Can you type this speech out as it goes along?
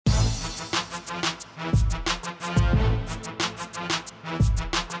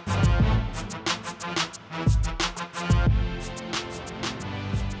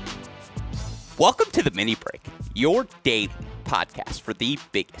to the Mini Break, your daily podcast for the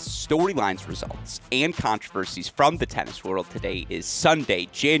biggest storylines, results, and controversies from the tennis world. Today is Sunday,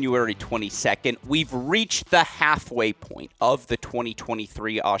 January 22nd. We've reached the halfway point of the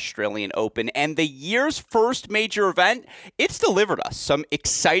 2023 Australian Open, and the year's first major event, it's delivered us some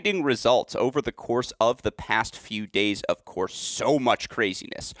exciting results over the course of the past few days. Of course, so much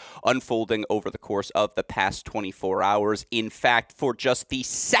craziness unfolding over the course of the past 24 hours. In fact, for just the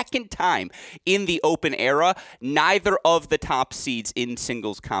second time in the Open era, neither of the top seeds in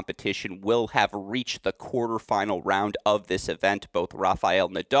singles competition will have reached the quarterfinal round of this event. Both Rafael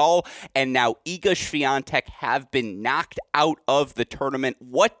Nadal and now Iga Swiatek have been knocked out of the tournament.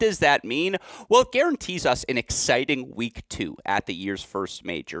 What does that mean? Well, it guarantees us an exciting week 2 at the year's first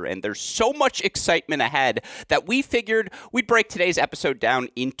major, and there's so much excitement ahead that we figured we'd break today's episode down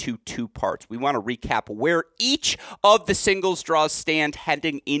into 2 parts. We want to recap where each of the singles draws stand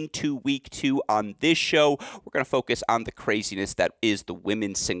heading into week 2 on this show. We're going to focus on the craziness that is the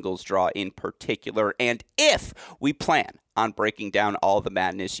women's singles draw in particular. And if we plan on breaking down all the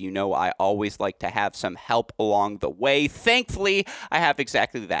madness, you know I always like to have some help along the way. Thankfully, I have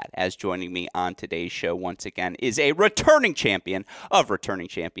exactly that, as joining me on today's show once again is a returning champion of returning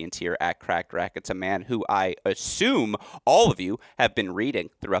champions here at Cracked Racquets, a man who I assume all of you have been reading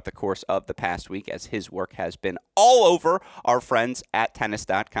throughout the course of the past week, as his work has been all over our friends at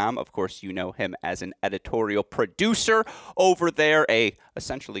tennis.com. Of course, you know him as an editorial producer over there, a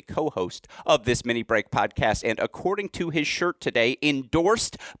essentially co-host of this Mini Break podcast, and according to his shirt today,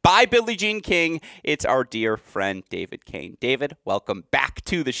 endorsed by Billie Jean King, it's our dear friend David Kane. David, welcome back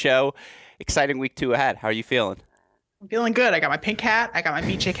to the show. Exciting week 2 ahead. How are you feeling? I'm feeling good. I got my pink hat. I got my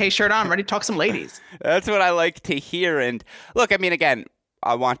BJK shirt on. I'm ready to talk some ladies. That's what I like to hear. And look, I mean, again,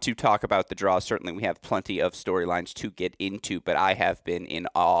 I want to talk about the draw. Certainly, we have plenty of storylines to get into, but I have been in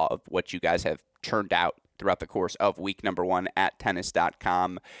awe of what you guys have churned out throughout the course of week number 1 at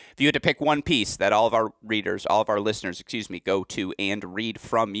tennis.com. If you had to pick one piece that all of our readers, all of our listeners, go to and read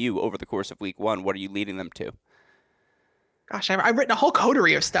from you over the course of week 1, what are you leading them to? Gosh, I've written a whole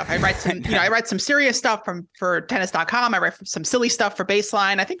coterie of stuff. I write some, I write some serious stuff for tennis.com. I write some silly stuff for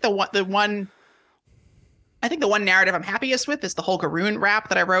Baseline. I think the one narrative I'm happiest with is the Holger Rune rap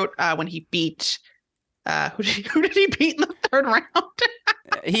that I wrote when he beat who did he beat in the 3rd round?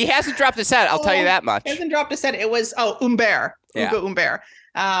 He hasn't dropped a set, I'll tell you that much. He hasn't dropped a set. It was Humbert. Yeah. Ugo Humbert.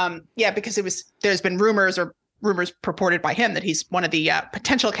 Because there's been rumors purported by him that he's one of the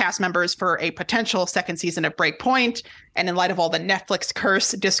potential cast members for a potential second season of Breakpoint. And in light of all the Netflix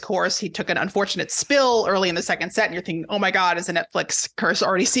curse discourse, he took an unfortunate spill early in the second set. And you're thinking, oh my God, is the Netflix curse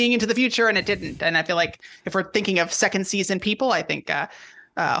already seeing into the future? And it didn't. And I feel like if we're thinking of second season people, I think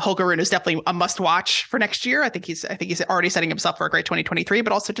Holger Rune is definitely a must-watch for next year. I think he's already setting himself for a great 2023,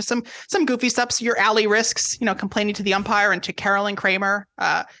 but also just some goofy stuff. So your alley risks, complaining to the umpire and to Carolyn Kramer,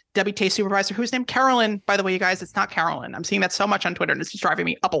 WTA supervisor, who's named Carolyn, by the way, you guys, it's not Carolyn. I'm seeing that so much on Twitter, and it's just driving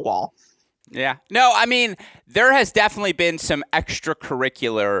me up a wall. Yeah. No, I mean, there has definitely been some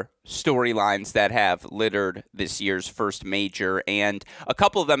extracurricular storylines that have littered this year's first major, and a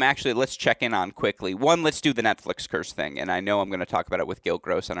couple of them actually let's check in on quickly. One, let's do the Netflix curse thing, and I know I'm going to talk about it with Gil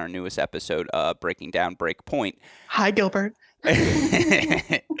Gross on our newest episode, Breaking Down Breakpoint. Hi, Gilbert.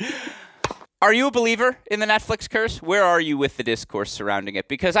 Are you a believer in the Netflix curse? Where are you with the discourse surrounding it?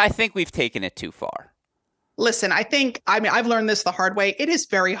 Because I think we've taken it too far. Listen, I've learned this the hard way. It is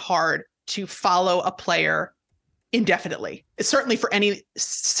very hard to follow a player indefinitely. It's certainly for any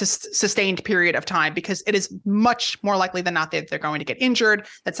sustained period of time, because it is much more likely than not that they're going to get injured,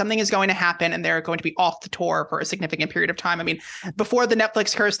 that something is going to happen, and they're going to be off the tour for a significant period of time. I mean, before the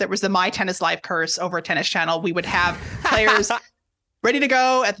Netflix curse, there was the My Tennis Life curse over at Tennis Channel. We would have players ready to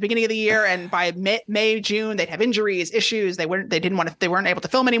go at the beginning of the year, and by May, June, they'd have injuries, issues. They weren't able to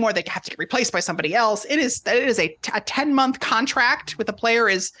film anymore. They have to get replaced by somebody else. It is a 10-month contract with a player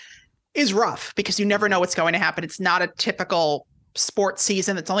is rough, because you never know what's going to happen. It's not a typical sports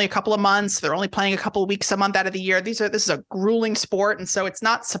season. It's only a couple of months. They're only playing a couple of weeks a month out of the year. This is a grueling sport. And so it's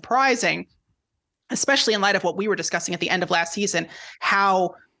not surprising, especially in light of what we were discussing at the end of last season,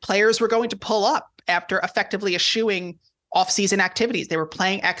 how players were going to pull up after effectively eschewing off-season activities. They were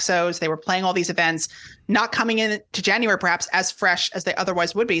playing exos, they were playing all these events, not coming in to January perhaps as fresh as they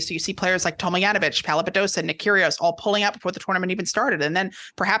otherwise would be. So you see players like Tomljanovic, Palabadosa, Nick Kyrgios all pulling out before the tournament even started, and then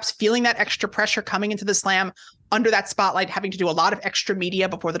perhaps feeling that extra pressure coming into the Slam under that spotlight, having to do a lot of extra media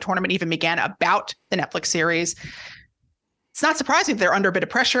before the tournament even began about the Netflix series. It's not surprising they're under a bit of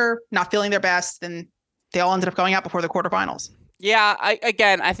pressure, not feeling their best, and they all ended up going out before the quarterfinals. Yeah,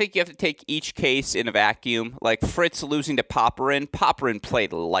 I think you have to take each case in a vacuum. Like Fritz losing to Popperin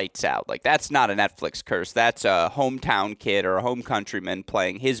played lights out. Like that's not a Netflix curse. That's a hometown kid or a home countryman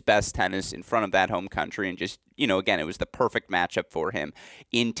playing his best tennis in front of that home country, and just, again, it was the perfect matchup for him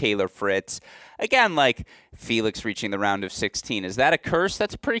in Taylor Fritz. Again, like Felix reaching the round of 16, is that a curse?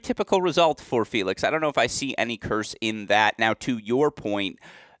 That's a pretty typical result for Felix. I don't know if I see any curse in that. Now, to your point,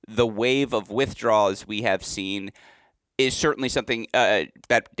 the wave of withdrawals we have seen is certainly something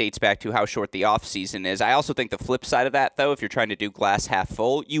that dates back to how short the offseason is. I also think the flip side of that, though, if you're trying to do glass half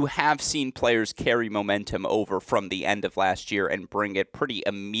full, you have seen players carry momentum over from the end of last year and bring it pretty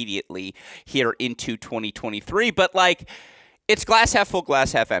immediately here into 2023. But, it's glass half full,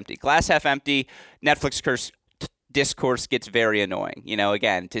 glass half empty. Glass half empty, Netflix curse discourse gets very annoying.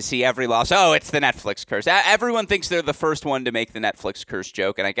 Again, to see every loss, it's the Netflix curse. Everyone thinks they're the first one to make the Netflix curse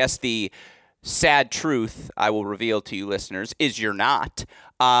joke, and I guess the sad truth I will reveal to you listeners is you're not.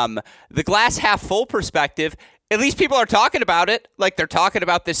 The glass half full perspective, at least people are talking about it. Like they're talking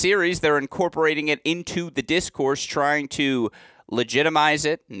about the series. They're incorporating it into the discourse, trying to legitimize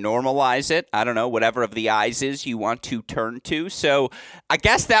it, normalize it. I don't know, whatever of the eyes is you want to turn to. So I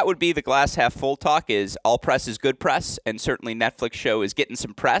guess that would be the glass half full talk, is all press is good press. And certainly Netflix show is getting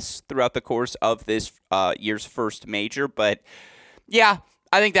some press throughout the course of this year's first major. But yeah,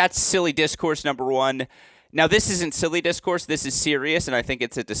 I think that's silly discourse, number one. Now, this isn't silly discourse. This is serious, and I think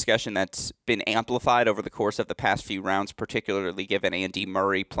it's a discussion that's been amplified over the course of the past few rounds, particularly given Andy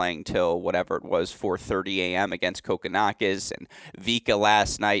Murray playing till whatever it was, 4:30 a.m. against Kokkinakis, and Vika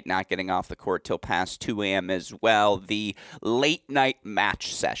last night not getting off the court till past 2 a.m. as well. The late-night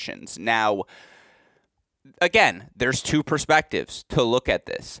match sessions. Now, again, there's two perspectives to look at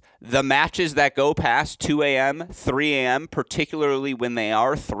this. The matches that go past 2 a.m., 3 a.m., particularly when they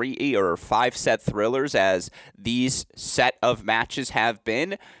are 3 or 5 set thrillers, as these set of matches have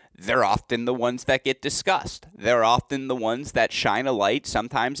been, they're often the ones that get discussed. They're often the ones that shine a light,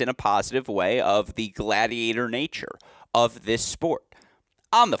 sometimes in a positive way, of the gladiator nature of this sport.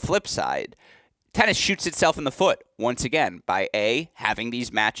 On the flip side, tennis shoots itself in the foot, once again, by A, having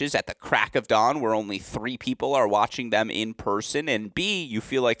these matches at the crack of dawn where only 3 people are watching them in person, and B, you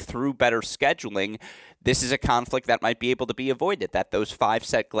feel like through better scheduling, this is a conflict that might be able to be avoided, that those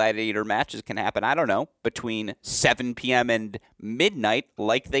 5-set gladiator matches can happen, I don't know, between 7 p.m. and midnight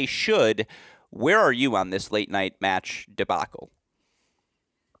like they should. Where are you on this late-night match debacle?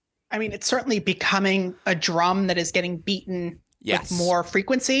 I mean, it's certainly becoming a drum that is getting beaten with more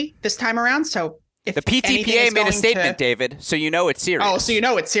frequency this time around. So if the PTPA made a statement, David, so it's serious. Oh,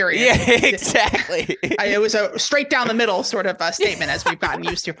 so it's serious. Yeah, exactly. It was a straight down the middle sort of statement, as we've gotten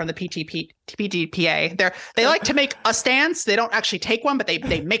used to from the PTPA. They like to make a stance. They don't actually take one, but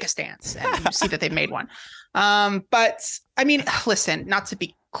they make a stance, and you see that they've made one. But I mean, listen, not to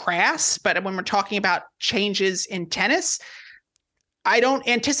be crass, but when we're talking about changes in tennis, I don't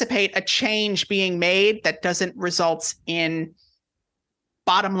anticipate a change being made that doesn't result in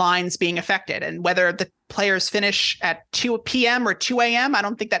bottom lines being affected. And whether the players finish at 2 p.m. or 2 a.m., I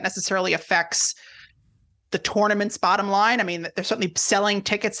don't think that necessarily affects the tournament's bottom line. I mean, they're certainly selling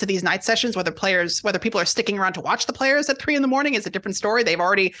tickets to these night sessions. Whether people are sticking around to watch the players at 3 a.m. is a different story. They've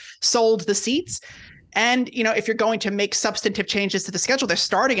already sold the seats. And, if you're going to make substantive changes to the schedule, they're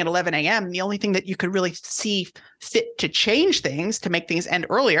starting at 11 a.m. The only thing that you could really see fit to change things, to make things end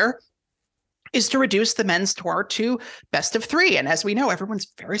earlier, is to reduce the men's tour to best of 3. And as we know, everyone's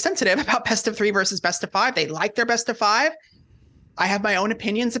very sensitive about best of 3 versus best of 5. They like their best of 5. I have my own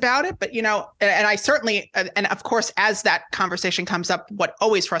opinions about it, but, and I certainly, and of course, as that conversation comes up, what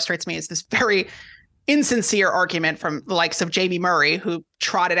always frustrates me is this very insincere argument from the likes of Jamie Murray, who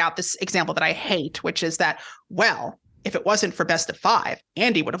trotted out this example that I hate, which is that, well, if it wasn't for best of 5,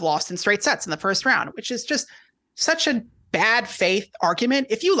 Andy would have lost in straight sets in the first round, which is just such a bad faith argument.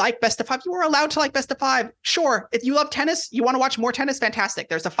 If you like best of 5, you are allowed to like best of 5. Sure. If you love tennis, you want to watch more tennis, fantastic.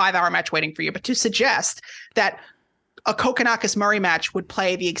 There's a 5-hour match waiting for you. But to suggest that a Kokkinakis Murray match would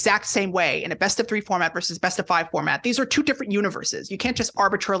play the exact same way in a best of 3 format versus best of 5 format, these are two different universes. You can't just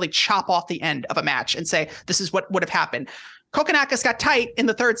arbitrarily chop off the end of a match and say, this is what would have happened. Kokkinakis got tight in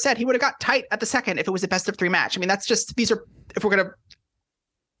the third set. He would have got tight at the second if it was a best of 3 match. I mean, that's just, these are, if we're going to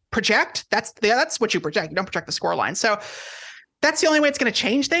project, that's what you project. You don't project the score line. So that's the only way it's going to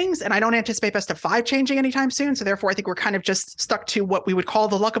change things. And I don't anticipate best of 5 changing anytime soon. So therefore, I think we're kind of just stuck to what we would call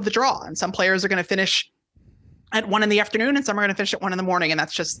the luck of the draw. And some players are going to finish at 1 p.m. and some are going to finish at 1 a.m. And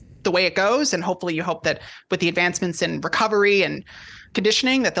that's just the way it goes. And hopefully you hope that with the advancements in recovery and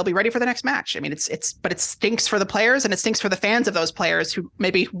conditioning that they'll be ready for the next match. I mean, but it stinks for the players and it stinks for the fans of those players who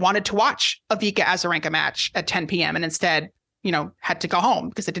maybe wanted to watch a Vika Azarenka match at 10 p.m. and instead had to go home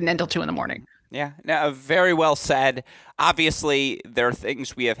because it didn't end till 2 a.m. Yeah, no, very well said. Obviously, there are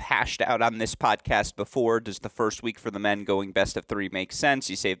things we have hashed out on this podcast before. Does the first week for the men going best of 3 make sense?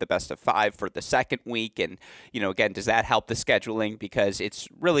 You save the best of 5 for the second week. And, again, does that help the scheduling? Because it's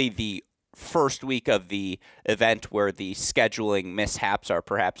really the first week of the event where the scheduling mishaps are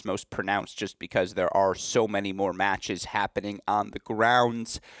perhaps most pronounced, just because there are so many more matches happening on the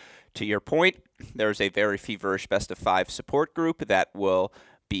grounds. To your point, there's a very feverish best of 5 support group that will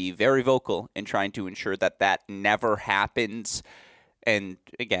be very vocal in trying to ensure that that never happens. And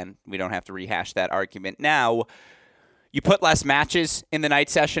again, we don't have to rehash that argument now. You put less matches in the night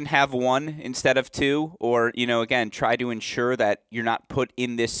session, have 1 instead of 2, or, again, try to ensure that you're not put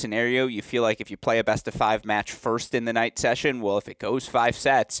in this scenario. You feel like if you play a best of 5 match first in the night session, well, if it goes 5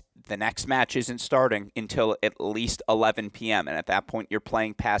 sets, the next match isn't starting until at least 11 p.m. And at that point, you're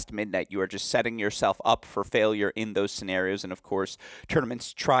playing past midnight. You are just setting yourself up for failure in those scenarios. And of course,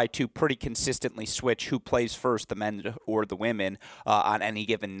 tournaments try to pretty consistently switch who plays first, the men or the women, on any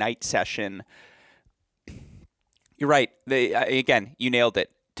given night session. You're right. Again, you nailed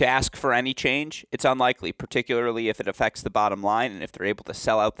it. To ask for any change, it's unlikely, particularly if it affects the bottom line. And if they're able to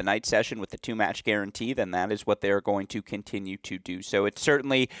sell out the night session with the 2-match guarantee, then that is what they're going to continue to do. So it's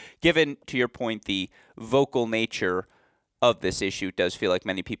certainly, given, to your point, the vocal nature of this issue, it does feel like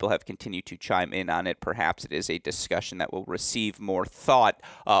many people have continued to chime in on it. Perhaps it is a discussion that will receive more thought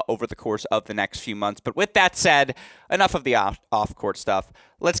over the course of the next few months. But with that said, enough of the off-court stuff.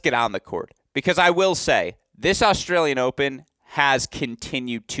 Let's get on the court. Because I will say, this Australian Open has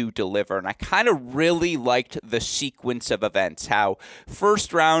continued to deliver. And I kind of really liked the sequence of events, how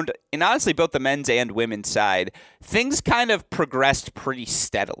first round, and honestly both the men's and women's side, things kind of progressed pretty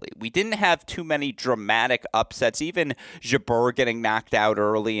steadily. We didn't have too many dramatic upsets, even Jabeur getting knocked out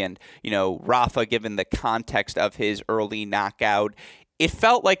early and, Rafa, given the context of his early knockout. It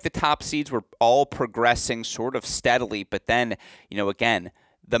felt like the top seeds were all progressing sort of steadily, but then, again,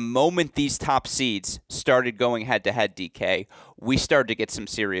 the moment these top seeds started going head-to-head, DK, we started to get some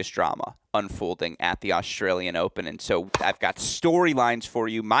serious drama unfolding at the Australian Open. And so I've got storylines for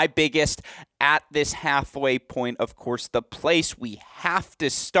you. My biggest at this halfway point, of course, the place we have to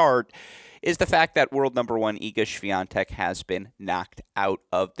start is the fact that world number 1 Iga Swiatek has been knocked out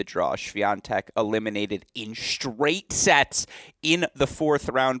of the draw. Swiatek eliminated in straight sets in the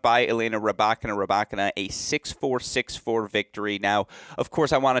 4th round by Elena Rybakina. Rybakina, a 6-4, 6-4 victory. Now, of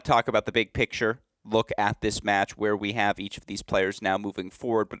course, I want to talk about the big picture. Look at this match where we have each of these players now moving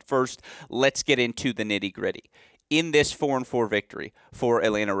forward. But first, let's get into the nitty-gritty. In this 4-4 victory for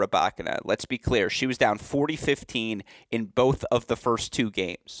Elena Rybakina, let's be clear, she was down 40-15 in both of the first 2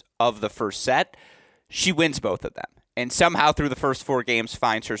 games of the first set. She wins both of them, and somehow through the first 4 games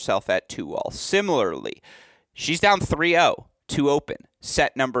finds herself at 2-all. Similarly, she's down 3-0 to open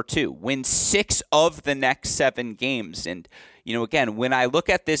set number 2, wins 6 of the next 7 games. And, again, when I look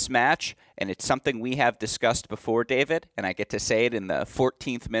at this match, and it's something we have discussed before, David, and I get to say it in the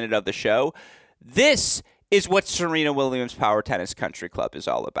 14th minute of the show, this is what Serena Williams Power Tennis Country Club is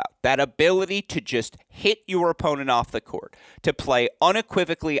all about. That ability to just hit your opponent off the court, to play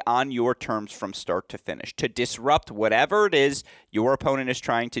unequivocally on your terms from start to finish, to disrupt whatever it is your opponent is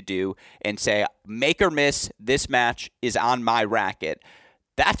trying to do and say, make or miss, this match is on my racket.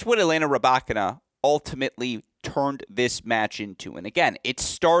 That's what Elena Rybakina ultimately turned this match into. And again, it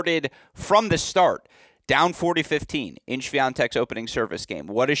started from the start. Down 40-15 in Swiatek's opening service game.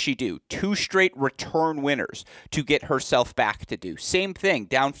 What does she do? 2 straight return winners to get herself back to do. Same thing,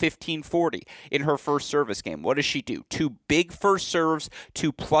 down 15-40 in her first service game. What does she do? 2 big first serves,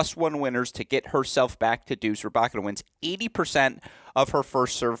 2 +1 winners to get herself back to deuce. Rybakina wins 80% of her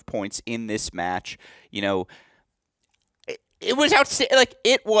first serve points in this match. It was outstanding.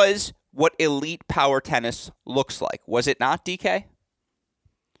 It was what elite power tennis looks like. Was it not, DK?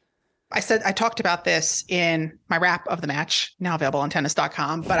 I talked about this in my wrap of the match, now available on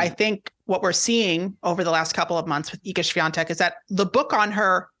tennis.com. But I think what we're seeing over the last couple of months with Iga Swiatek is that the book on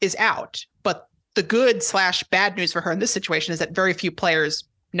her is out. But the good/bad news for her in this situation is that very few players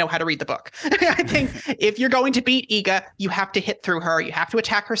know how to read the book. I think if you're going to beat Iga, you have to hit through her. You have to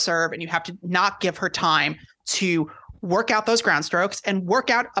attack her serve, and you have to not give her time to work out those ground strokes and work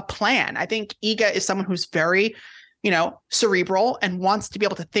out a plan. I think Iga is someone who's very cerebral and wants to be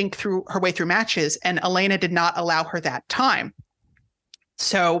able to think through her way through matches. And Elena did not allow her that time.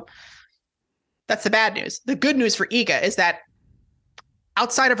 So that's the bad news. The good news for Iga is that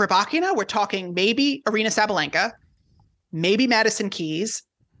outside of Rybakina, we're talking maybe Aryna Sabalenka, maybe Madison Keys,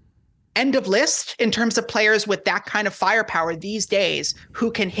 end of list in terms of players with that kind of firepower these days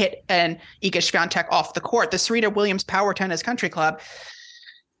who can hit an Iga Swiatek off the court. The Serena Williams Power Tennis Country Club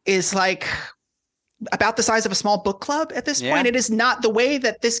is like about the size of a small book club at this point. It is not the way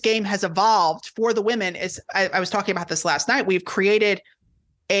that this game has evolved for the women. I was talking about this last night. We've created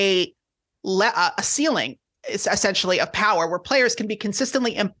a ceiling, essentially, of power where players can be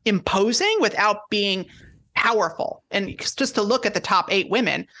consistently imposing without being powerful. And just to look at the top 8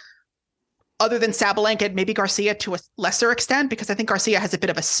 women, other than Sabalenka and maybe Garcia to a lesser extent, because I think Garcia has a bit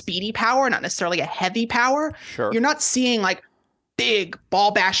of a speedy power, not necessarily a heavy power. Sure. You're not seeing like big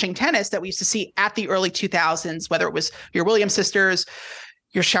ball bashing tennis that we used to see at the early 2000s, whether it was your Williams sisters,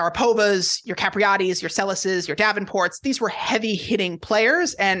 your Sharapovas, your Capriatis, your Celises, your Davenports. These were heavy hitting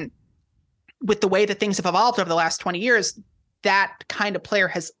players. And with the way that things have evolved over the last 20 years, that kind of player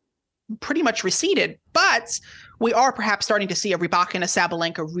has pretty much receded. But we are perhaps starting to see a Rybakina and a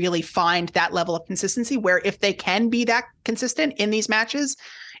Sabalenka really find that level of consistency where if they can be that consistent in these matches,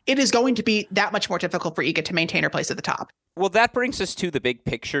 it is going to be that much more difficult for Iga to maintain her place at the top. Well, that brings us to the big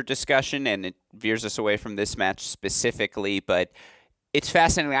picture discussion, and it veers us away from this match specifically, but it's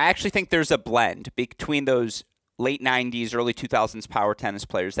fascinating. I actually think there's a blend between those late 90s, early 2000s power tennis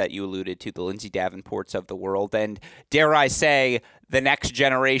players that you alluded to, the Lindsay Davenports of the world, and dare I say, the next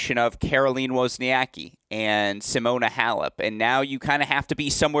generation of Caroline Wozniacki and Simona Halep. And now you kind of have to be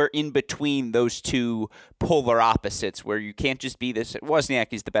somewhere in between those two polar opposites where you can't just be this.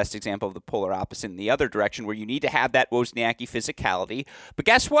 Wozniacki is the best example of the polar opposite in the other direction where you need to have that Wozniacki physicality. But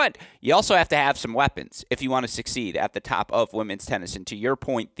guess what? You also have to have some weapons if you want to succeed at the top of women's tennis. And to your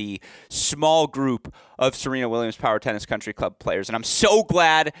point, the small group of Serena Williams Power Tennis Country Club players. And I'm so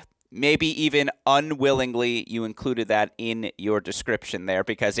glad, maybe even unwillingly, you included that in your description there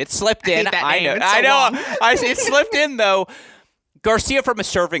because it slipped in. I know. It slipped in, though. Garcia, from a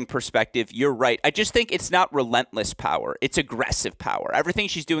serving perspective, you're right. I just think it's not relentless power. It's aggressive power. Everything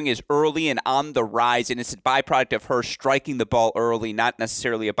she's doing is early and on the rise, and it's a byproduct of her striking the ball early, not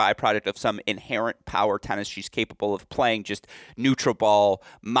necessarily a byproduct of some inherent power tennis she's capable of playing, just neutral ball,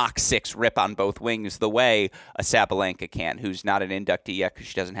 Mach 6 rip on both wings the way a Sabalenka can, who's not an inductee yet because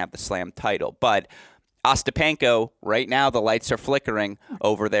she doesn't have the slam title. But Ostapenko, right now the lights are flickering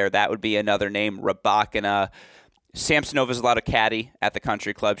over there. That would be another name. Rybakina. Samsonova's allowed a caddy at the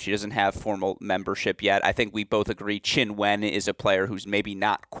country club. She doesn't have formal membership yet. I think we both agree Chin Wen is a player who's maybe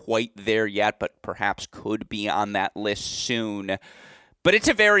not quite there yet, but perhaps could be on that list soon. But it's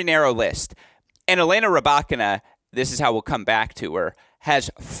a very narrow list. And Elena Rybakina, this is how we'll come back to her, has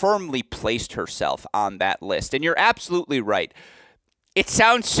firmly placed herself on that list. And you're absolutely right. It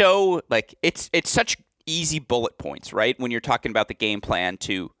sounds so like it's such easy bullet points, right? When you're talking about the game plan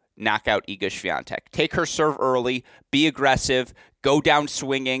to knock out Iga Swiatek. Take her serve early, be aggressive, go down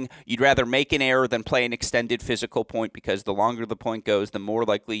swinging. You'd rather make an error than play an extended physical point because the longer the point goes, the more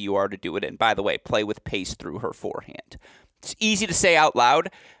likely you are to do it. And by the way, play with pace through her forehand. It's easy to say out loud,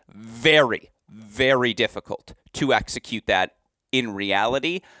 very, very difficult to execute that in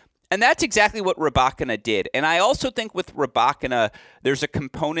reality. And that's exactly what Rybakina did. And I also think with Rybakina, there's a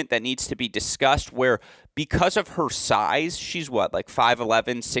component that needs to be discussed where because of her size, she's like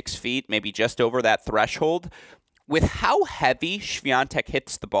 5'11", 6 feet, maybe just over that threshold. With how heavy Swiatek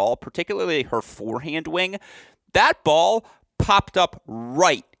hits the ball, particularly her forehand wing, that ball popped up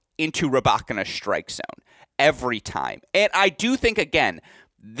right into Rybakina's strike zone every time. And I do think, again,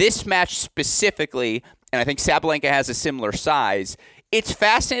 this match specifically, and I think Sabalenka has a similar size, it's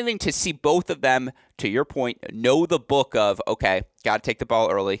fascinating to see both of them, to your point, know the book of, okay, got to take the ball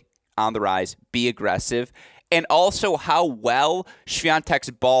early, on the rise, be aggressive, and also how well Swiatek's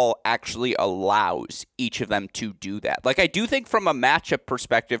ball actually allows each of them to do that. Like, I do think from a matchup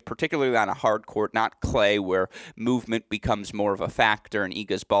perspective, particularly on a hard court, not clay, where movement becomes more of a factor and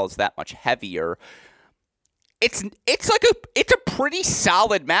Iga's ball is that much heavier, it's a pretty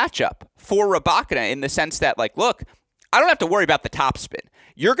solid matchup for Rybakina in the sense that, like, look, I don't have to worry about the topspin.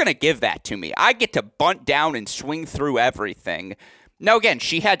 You're going to give that to me. I get to bunt down and swing through everything. Now, again,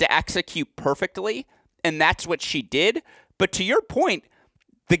 she had to execute perfectly, and that's what she did. But to your point,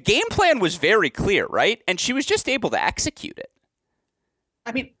 the game plan was very clear, right? And she was just able to execute it.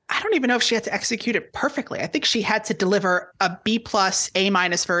 I mean, I don't even know if she had to execute it perfectly. I think she had to deliver a B+,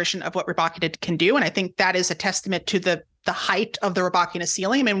 A- version of what Rybakina can do. And I think that is a testament to the height of the Rybakina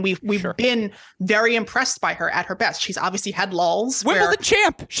ceiling. I mean, we've Sure. been very impressed by her at her best. She's obviously had lulls. Wimbledon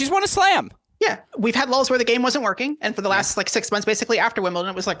champ. She's won a slam. Yeah, we've had lulls where the game wasn't working. And for the last 6 months, basically after Wimbledon,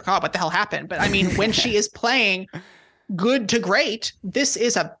 it was like, oh, what the hell happened? But I mean, when she is playing good to great, this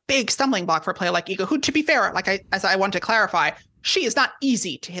is a big stumbling block for a player like Iga, who, to be fair, as I want to clarify, she is not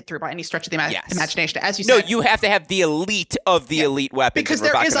easy to hit through by any stretch of the imagination. As you said, no, you have to have the elite of the elite weapons. Because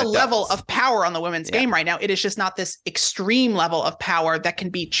there is a level of power on the women's game right now. It is just not this extreme level of power that can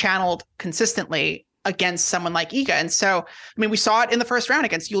be channeled consistently against someone like Iga. And so, I mean, we saw it in the first round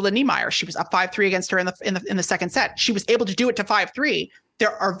against Jule Niemeyer. She was up 5-3 against her in the second set. She was able to do it to 5-3.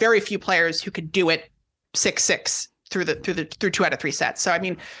 There are very few players who could do it 6-6 through 2 out of 3 sets. So, I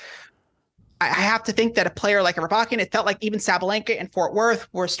mean, I have to think that a player like a Rybakina, it felt like even Sabalenka and Fort Worth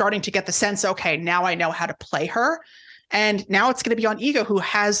were starting to get the sense, okay, now I know how to play her. And now it's going to be on Iga, who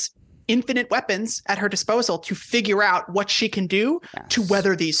has infinite weapons at her disposal to figure out what she can do to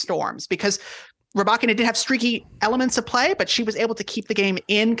weather these storms. Because Rybakina did have streaky elements of play, but she was able to keep the game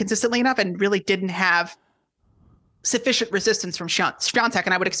in consistently enough and really didn't have sufficient resistance from Swiatek.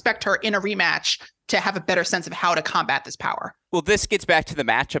 And I would expect her in a rematch to have a better sense of how to combat this power. Well, this gets back to the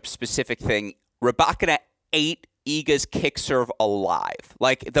matchup specific thing. Rybakina ate Iga's kick serve alive.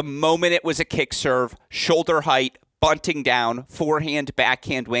 Like the moment it was a kick serve, shoulder height, bunting down, forehand,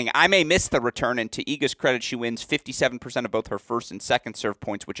 backhand wing. I may miss the return, and to Iga's credit, she wins 57% of both her first and second serve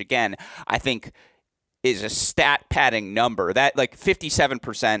points, which again, I think is a stat padding number. That like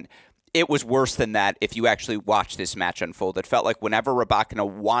 57%. It was worse than that if you actually watch this match unfold. It felt like whenever Rybakina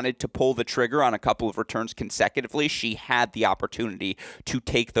wanted to pull the trigger on a couple of returns consecutively, she had the opportunity to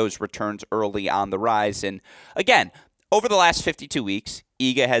take those returns early on the rise. And again, over the last 52 weeks,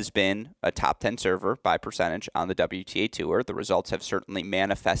 Iga has been a top 10 server by percentage on the WTA Tour. The results have certainly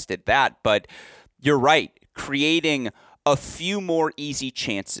manifested that. But you're right, creating a few more easy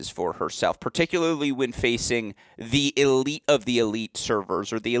chances for herself, particularly when facing the elite of the elite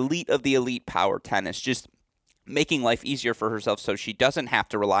servers or the elite of the elite power tennis, just making life easier for herself so she doesn't have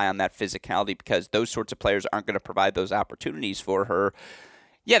to rely on that physicality because those sorts of players aren't going to provide those opportunities for her.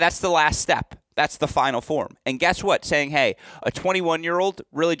 Yeah, that's the last step. That's the final form. And guess what? Saying, hey, a 21-year-old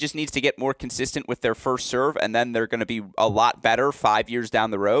really just needs to get more consistent with their first serve, and then they're going to be a lot better 5 years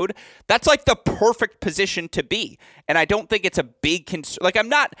down the road. That's like the perfect position to be. And I don't think it's a big concern. Like, I'm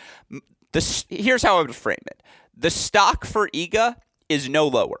not – here's how I would frame it. The stock for Iga is no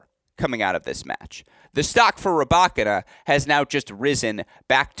lower coming out of this match. The stock for Rybakina has now just risen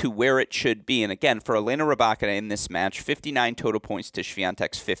back to where it should be. And again, for Elena Rybakina in this match, 59 total points to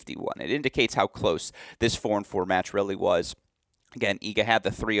Swiatek's 51. It indicates how close this 4-4 match really was. Again, Iga had the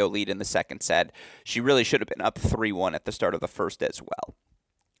 3-0 lead in the second set. She really should have been up 3-1 at the start of the first as well.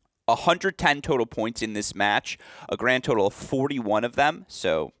 110 total points in this match, a grand total of 41 of them,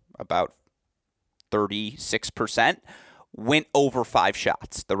 so about 36%, went over 5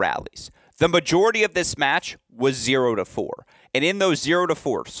 shots, the rallies. The majority of this match was 0-4. And in those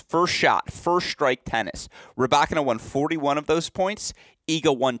 0-4s, first shot, first strike tennis, Rybakina won 41 of those points,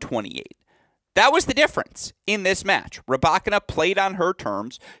 Iga won 28. That was the difference in this match. Rybakina played on her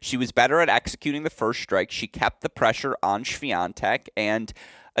terms. She was better at executing the first strike. She kept the pressure on Swiatek. And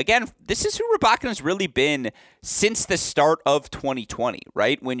again, this is who Rybakina's really been since the start of 2020,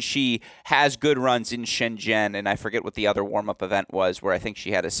 right? When she has good runs in Shenzhen, and I forget what the other warm-up event was, where I think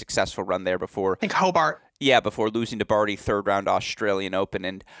she had a successful run there before. I think Hobart. Yeah, before losing to Barty, third round Australian Open.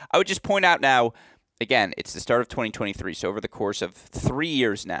 And I would just point out now, again, it's the start of 2023, so over the course of 3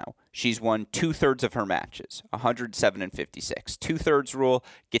 years now, she's won 2/3 of her matches, 107 and 56. 2/3 rule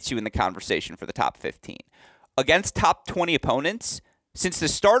gets you in the conversation for the top 15. Against top 20 opponents, since the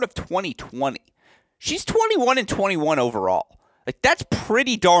start of 2020, she's 21 and 21 overall. Like, that's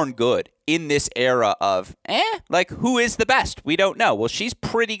pretty darn good in this era of, like, who is the best? We don't know. Well, she's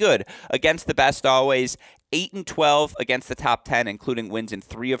pretty good against the best always. 8 and 12 against the top 10, including wins in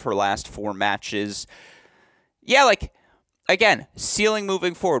 3 of her last 4 matches. Yeah, like, again, ceiling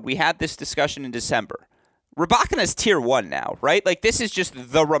moving forward. We had this discussion in December. Rybakina's tier 1 now, right? Like, this is just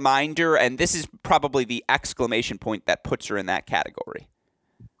the reminder, and this is probably the exclamation point that puts her in that category.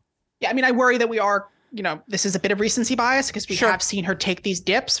 Yeah, I mean, I worry that we are, this is a bit of recency bias because we have seen her take these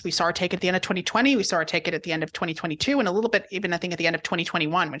dips. We saw her take it at the end of 2020. We saw her take it at the end of 2022, and a little bit even, I think, at the end of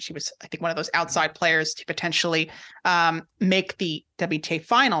 2021 when she was, I think, one of those outside players to potentially make the WTA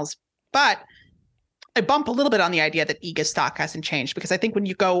finals. But I bump a little bit on the idea that Iga's stock hasn't changed because I think when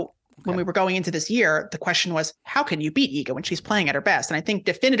we were going into this year, the question was, how can you beat Iga when she's playing at her best? And I think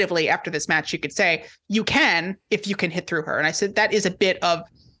definitively after this match, you could say you can if you can hit through her. And I said that is a bit of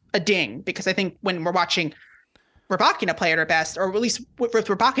a ding because I think when we're watching Rybakina play at her best, or at least with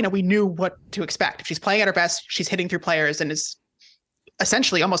Rybakina, we knew what to expect. If she's playing at her best, she's hitting through players and is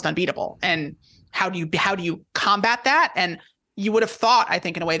essentially almost unbeatable. And how do you combat that? And you would have thought, I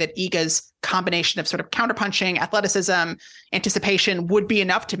think, in a way that Iga's combination of sort of counterpunching, athleticism, anticipation would be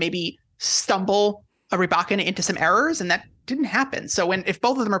enough to maybe stumble a Rybakina into some errors, and that didn't happen. So if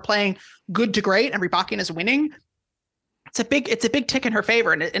both of them are playing good to great and Rybakina is winning, it's a big tick in her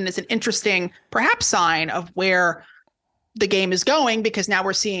favor, and it's an interesting perhaps sign of where the game is going, because now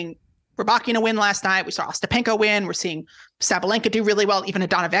we're seeing Rybakina win last night. We saw Ostapenko win. We're seeing Sabalenka do really well. Even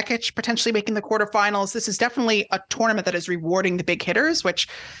Adana Vekic potentially making the quarterfinals. This is definitely a tournament that is rewarding the big hitters, which,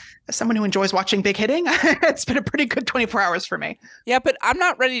 as someone who enjoys watching big hitting, it's been a pretty good 24 hours for me. Yeah, but I'm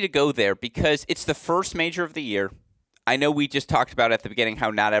not ready to go there because it's the first major of the year. I know we just talked about at the beginning how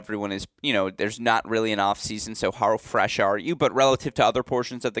not everyone is, there's not really an off season, so how fresh are you? But relative to other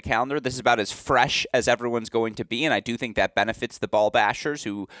portions of the calendar, this is about as fresh as everyone's going to be, and I do think that benefits the ball bashers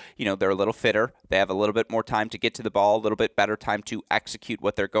who, they're a little fitter. They have a little bit more time to get to the ball, a little bit better time to execute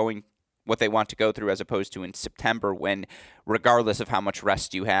what they want to go through, as opposed to in September when, regardless of how much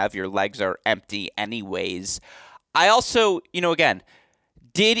rest you have, your legs are empty anyways. I also, again,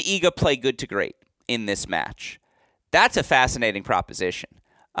 did Iga play good to great in this match? That's a fascinating proposition.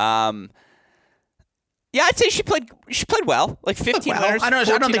 Yeah, I'd say she played well, like 15 winners. I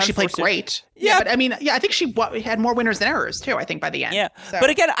don't think she played great. Yeah, but I mean, I think she had more winners than errors too. I think by the end. Yeah, so. But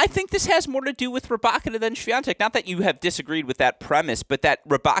again, I think this has more to do with Rybakina than Swiatek. Not that you have disagreed with that premise, but that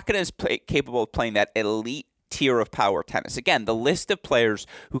Rybakina is capable of playing that elite tier of power tennis. Again, the list of players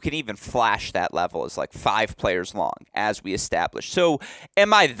who can even flash that level is like 5 players long, as we established. So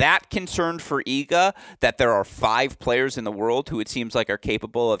am I that concerned for Iga that there are 5 players in the world who it seems like are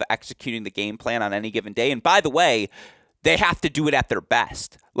capable of executing the game plan on any given day? And by the way, they have to do it at their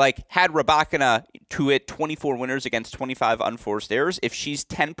best. Like, had Rybakina to hit 24 winners against 25 unforced errors, if she's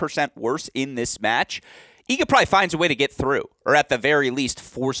 10% worse in this match, Iga probably finds a way to get through, or at the very least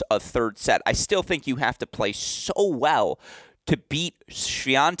force a third set. I still think you have to play so well to beat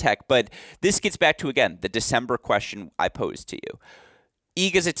Swiatek, but this gets back to, again, the December question I posed to you.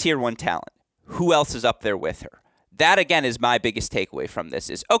 Iga's a tier 1 talent. Who else is up there with her? That, again, is my biggest takeaway from this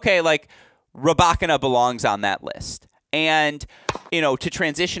is, okay, like, Rybakina belongs on that list. And, to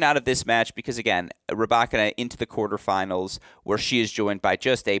transition out of this match, because, again, Rybakina into the quarterfinals, where she is joined by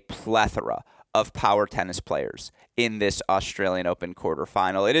just a plethora of power tennis players in this Australian Open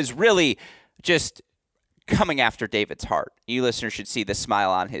quarterfinal. It is really just coming after David's heart. You listeners should see the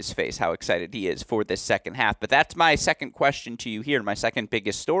smile on his face, how excited he is for this second half. But that's my second question to you here, my second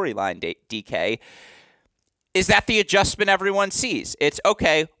biggest storyline, DK. Is that the adjustment everyone sees? It's,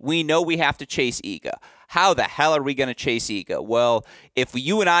 okay, we know we have to chase Iga. How the hell are we going to chase Iga? Well, if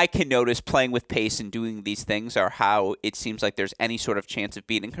you and I can notice playing with pace and doing these things are how it seems like there's any sort of chance of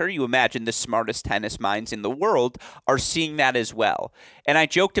beating her, you imagine the smartest tennis minds in the world are seeing that as well. And I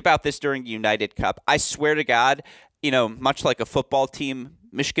joked about this during United Cup. I swear to God, much like a football team,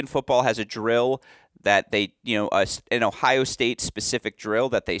 Michigan football has a drill that they, an Ohio State specific drill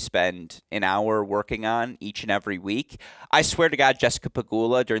that they spend an hour working on each and every week. I swear to God, Jessica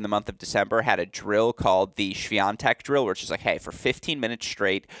Pegula during the month of December had a drill called the Swiatek drill, where she's like, hey, for 15 minutes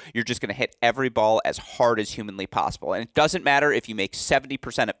straight, you're just going to hit every ball as hard as humanly possible. And it doesn't matter if you make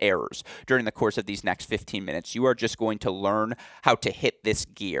 70% of errors during the course of these next 15 minutes. You are just going to learn how to hit this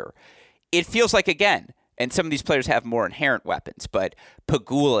gear. It feels like, again, and some of these players have more inherent weapons, but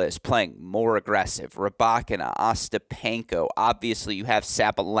Pegula is playing more aggressive. Rybakina, Ostapenko. Obviously, you have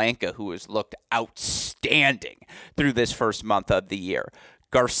Sabalenka, who has looked outstanding through this first month of the year.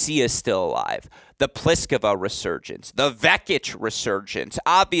 Garcia's still alive. The Pliskova resurgence. The Vekic resurgence.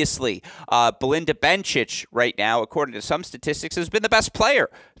 Obviously, Belinda Bencic right now, according to some statistics, has been the best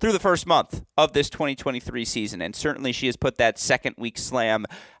player through the first month of this 2023 season. And certainly she has put that second week slam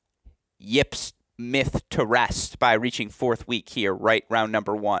yips myth to rest by reaching 4th week here, right round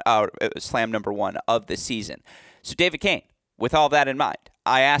number 1, slam number 1 of the season. So David Kane, with all that in mind,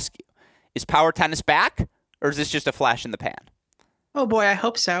 I ask you, is power tennis back, or is this just a flash in the pan? Oh boy, I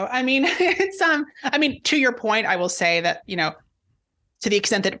hope so. I mean, to your point, I will say that, to the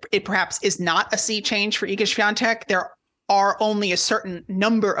extent that it perhaps is not a sea change for Iga Swiatek, there are only a certain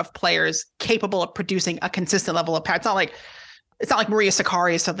number of players capable of producing a consistent level of power. It's not like Maria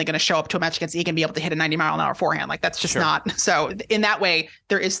Sakkari is suddenly going to show up to a match against Iga and be able to hit a 90-mile-an-hour forehand. Like, that's just not. So in that way,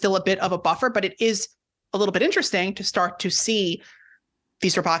 there is still a bit of a buffer, but it is a little bit interesting to start to see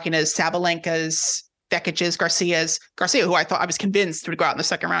these Rybakinas, Sabalenkas, Vekic's, Garcia, who I was convinced would go out in the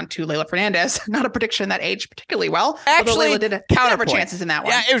second round to Leylah Fernandez. Not a prediction that aged particularly well. Actually, Leylah did have her chances in that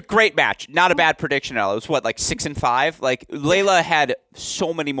one. Yeah, it was a great match. Not a bad prediction at all. It was 6-5? Like, Leylah had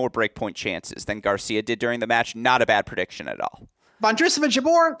so many more breakpoint chances than Garcia did during the match. Not a bad prediction at all. Vondrousova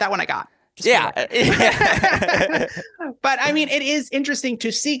Jabeur, that one I got. But I mean, it is interesting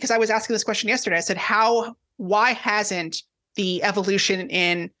to see, because I was asking this question yesterday. I said, why hasn't the evolution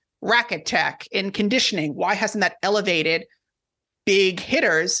in racket tech, in conditioning? Why hasn't that elevated big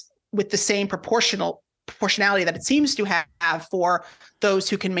hitters with the same proportionality that it seems to have for those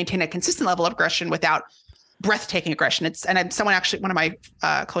who can maintain a consistent level of aggression without breathtaking aggression? Someone actually, one of my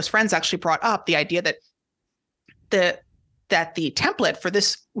close friends actually brought up the idea that the template for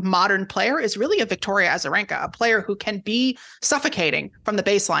this modern player is really a Victoria Azarenka, a player who can be suffocating from the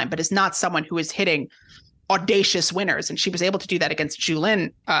baseline, but is not someone who is hitting audacious winners. And she was able to do that against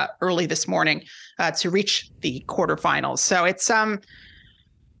Julin early this morning to reach the quarterfinals. So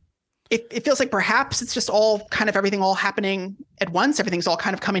it feels like perhaps it's just all kind of everything all happening at once. Everything's all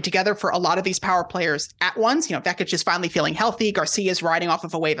kind of coming together for a lot of these power players at once. You know, Vekic is finally feeling healthy. Garcia is riding off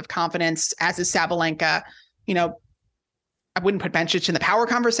of a wave of confidence, as is Sabalenka. You know, I wouldn't put Bencic in the power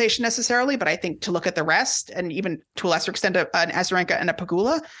conversation necessarily, but I think to look at the rest, and even to a lesser extent an Azarenka and a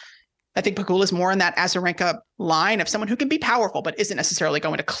Pegula, I think Pegula is more in that Azarenka line of someone who can be powerful, but isn't necessarily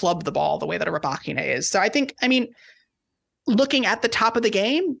going to club the ball the way that a Rybakina is. So I mean, looking at the top of the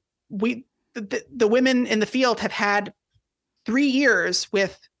game, the women in the field have had 3 years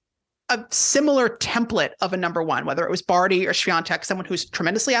with a similar template of a number one, whether it was Barty or Swiatek, someone who's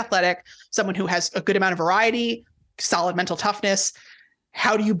tremendously athletic, someone who has a good amount of variety, solid mental toughness.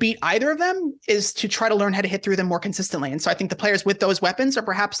 How do you beat either of them is to try to learn how to hit through them more consistently. And so I think the players with those weapons are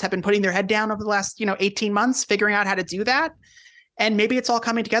perhaps have been putting their head down over the last, 18 months, figuring out how to do that. And maybe it's all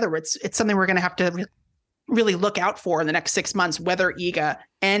coming together. It's something we're going to have to really look out for in the next 6 months, whether Iga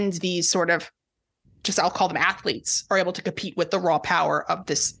and these sort of, just I'll call them athletes, are able to compete with the raw power of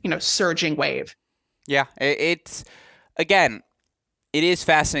this, surging wave. Yeah, it's, again, it is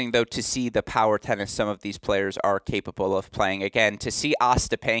fascinating, though, to see the power tennis some of these players are capable of playing. Again, to see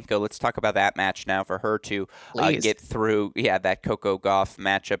Ostapenko, let's talk about that match now for her to get through, that Coco Gauff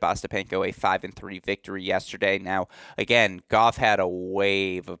matchup. Ostapenko, a 5-3 victory yesterday. Now, again, Gauff had a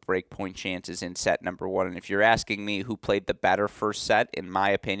wave of breakpoint chances in set number one. And if you're asking me who played the better first set, in my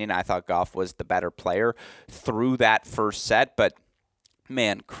opinion, I thought Gauff was the better player through that first set. But,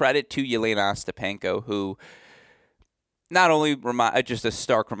 man, credit to Yelena Ostapenko, who not only just a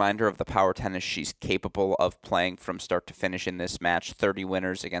stark reminder of the power tennis she's capable of playing from start to finish in this match. 30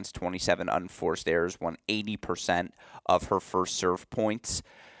 winners against 27 unforced errors, won 80% of her first serve points.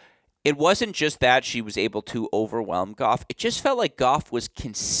 It wasn't just that she was able to overwhelm Gauff. It just felt like Gauff was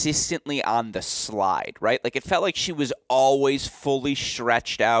consistently on the slide, right? Like it felt like she was always fully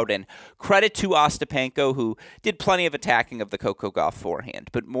stretched out. And credit to Ostapenko, who did plenty of attacking of the Coco Gauff forehand.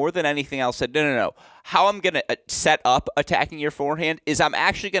 But more than anything else, said, no. How I'm going to set up attacking your forehand is I'm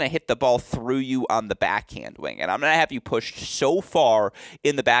actually going to hit the ball through you on the backhand wing. And I'm going to have you pushed so far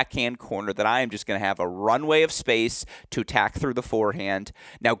in the backhand corner that I am just going to have a runway of space to attack through the forehand.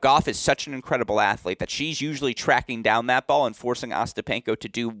 Now, Gauff is such an incredible athlete that she's usually tracking down that ball and forcing Ostapenko to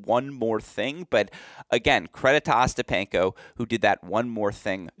do one more thing. But again, credit to Ostapenko, who did that one more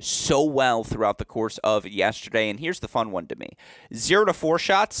thing so well throughout the course of yesterday. And here's the fun one to me. 0-4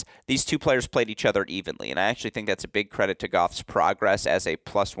 shots, these two players played each other evenly. And I actually think that's a big credit to Gauff's progress as a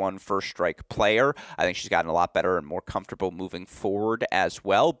 +1 first strike player. I think she's gotten a lot better and more comfortable moving forward as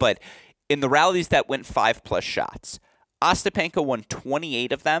well. But in the rallies that went 5+ shots, Ostapenko won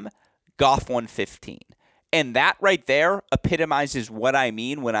 28 of them, Gauff won 15. And that right there epitomizes what I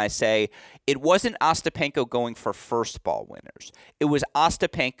mean when I say it wasn't Ostapenko going for first ball winners. It was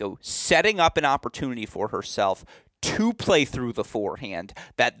Ostapenko setting up an opportunity for herself to play through the forehand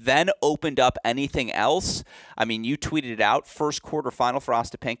that then opened up anything else. I mean, you tweeted it out, first quarterfinal for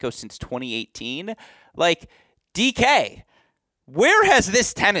Ostapenko since 2018. Like, DK, where has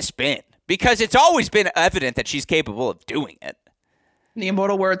this tennis been? Because it's always been evident that she's capable of doing it. In the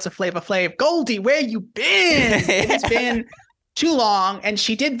immortal words of Flava Flav, Goldie, where you been? It's been too long. And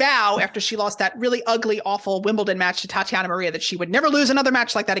she did vow after she lost that really ugly, awful Wimbledon match to Tatiana Maria that she would never lose another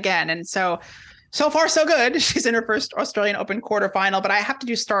match like that again. And so far, so good. She's in her first Australian Open quarterfinal. But I have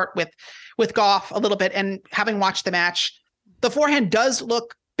to start with Gauff a little bit. And having watched the match, the forehand does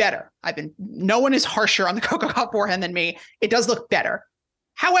look better. No one is harsher on the Coco Gauff forehand than me. It does look better.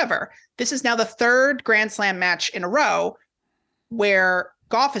 However, this is now the third Grand Slam match in a row where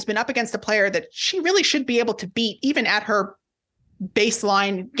Gauff has been up against a player that she really should be able to beat, even at her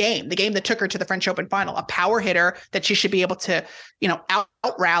baseline game, the game that took her to the French Open final, a power hitter that she should be able to, out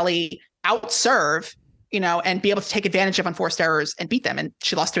rally, out serve, and be able to take advantage of unforced errors and beat them. And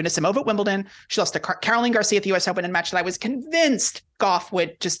she lost to Anisimova at Wimbledon. She lost to Caroline Garcia at the US Open in a match that I was convinced Goff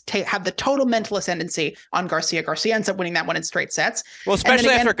would just have the total mental ascendancy on Garcia. Garcia ends up winning that one in straight sets. Well,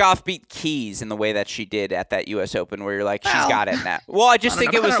 especially after Goff beat Keys in the way that she did at that U.S. Open, where you're like, she's got it now. Well, I just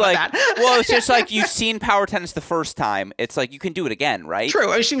think it was like, well, it's just like you've seen power tennis the first time. It's like you can do it again, right?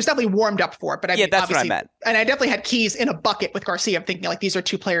 True. I mean, she was definitely warmed up for it, but I mean, that's what I meant. And I definitely had Keys in a bucket with Garcia. I'm thinking like these are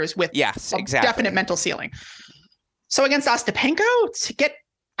two players with definite mental ceiling. So against Ostapenko, to get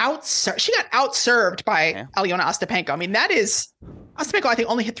she got outserved by Alyona Ostapenko. I mean, Ostapenko, I think,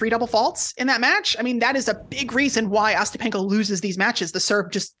 only hit 3 double faults in that match. I mean, that is a big reason why Ostapenko loses these matches. The serve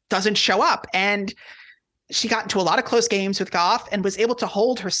just doesn't show up. And she got into a lot of close games with Goff and was able to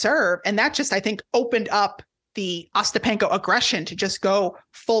hold her serve. And that just, I think, opened up the Ostapenko aggression to just go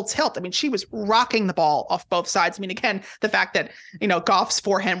full tilt. I mean, she was rocking the ball off both sides. I mean, again, the fact that, Goff's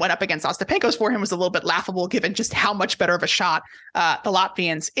forehand went up against Ostapenko's forehand was a little bit laughable given just how much better of a shot the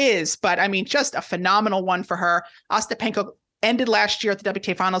Latvians is. But I mean, just a phenomenal one for her. Ostapenko ended last year at the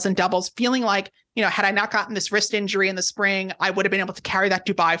WTA finals in doubles feeling like, had I not gotten this wrist injury in the spring, I would have been able to carry that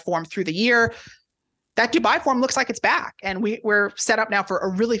Dubai form through the year. That Dubai form looks like it's back, and we're set up now for a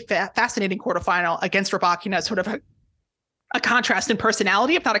really fascinating quarterfinal against Rybakina, sort of a contrast in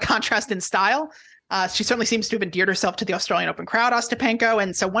personality, if not a contrast in style. She certainly seems to have endeared herself to the Australian Open crowd, Ostapenko,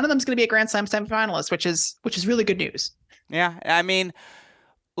 and so one of them is going to be a Grand Slam semifinalist, which is really good news. Yeah, I mean,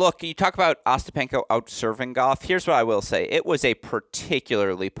 look, you talk about Ostapenko out-serving Goff. Here's what I will say. It was a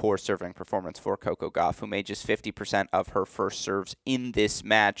particularly poor serving performance for Coco Gauff, who made just 50% of her first serves in this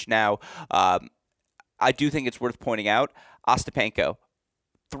match. Now, I do think it's worth pointing out, Ostapenko,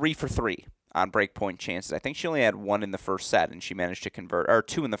 3 for 3 on breakpoint chances. I think she only had 1 in the first set, and she managed to convert, or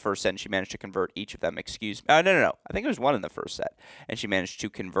 2 in the first set, and she managed to convert each of them. No. I think it was 1 in the first set, and she managed to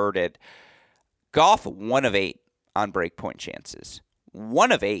convert it. Gauff, 1 of 8 on breakpoint chances.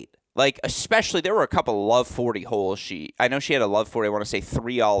 1 of 8. Like, especially, there were a couple love 40 holes. I know she had a love 40, I want to say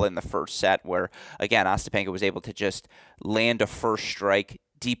 3 all in the first set, where, again, Ostapenko was able to just land a first strike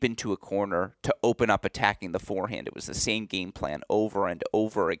deep into a corner to open up attacking the forehand. It was the same game plan over and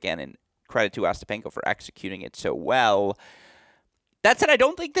over again, and credit to Ostapenko for executing it so well. That said, I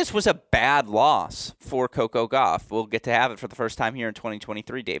don't think this was a bad loss for Coco Gauff. We'll get to have it for the first time here in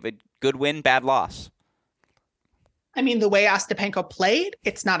 2023, David. Good win, bad loss. I mean, the way Ostapenko played,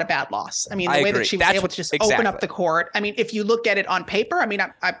 it's not a bad loss. I mean, the way that she was able to just open up the court. I mean, if you look at it on paper, I mean,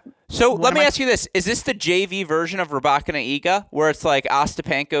 So let me ask you this. Is this the JV version of Rybakina Iga, where it's like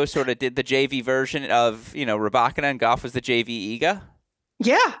Ostapenko sort of did the JV version of, Rybakina and Gauff was the JV Iga?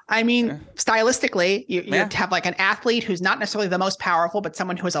 Yeah. I mean, stylistically, you have like an athlete who's not necessarily the most powerful, but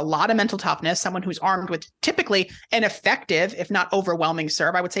someone who has a lot of mental toughness, someone who's armed with typically an effective, if not overwhelming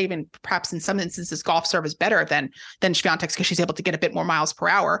serve. I would say even perhaps in some instances, Gauff serve is better than Swiatek's because she's able to get a bit more miles per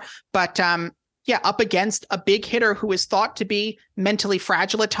hour. But up against a big hitter who is thought to be mentally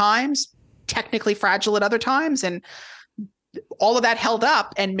fragile at times, technically fragile at other times. And all of that held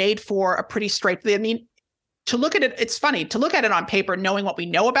up and made for a pretty straight, I mean, to look at it, it's funny to look at it on paper, knowing what we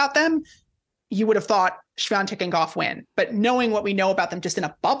know about them, you would have thought Swiatek and Gauff win. But knowing what we know about them just in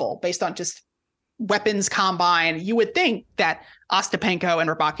a bubble based on just weapons combine, you would think that Ostapenko and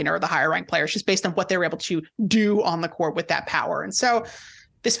Rybakina are the higher ranked players just based on what they were able to do on the court with that power. And so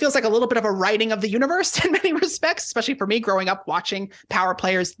this feels like a little bit of a writing of the universe in many respects, especially for me growing up watching power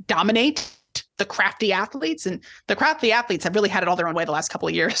players dominate the crafty athletes, and the crafty athletes have really had it all their own way the last couple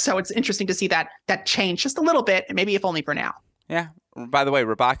of years. So it's interesting to see that change just a little bit, and maybe if only for now. Yeah. By the way,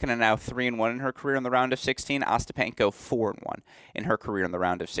 Rybakina now 3-1 in her career in the round of 16. Ostapenko 4-1 in her career in the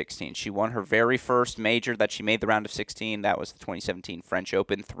round of 16. She won her very first major that she made the round of 16. That was the 2017 French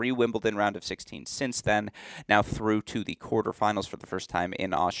Open. 3 Wimbledon round of 16 since then. Now through to the quarterfinals for the first time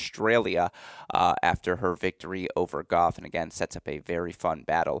in Australia after her victory over Gauff. And again, sets up a very fun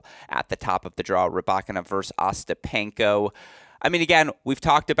battle at the top of the draw. Rybakina versus Ostapenko. I mean, again, we've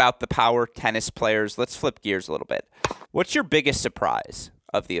talked about the power tennis players. Let's flip gears a little bit. What's your biggest surprise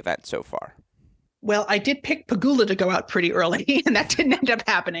of the event so far? Well, I did pick Pegula to go out pretty early, and that didn't end up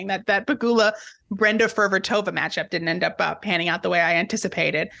happening. That Pegula-Brenda Fervertova matchup didn't end up panning out the way I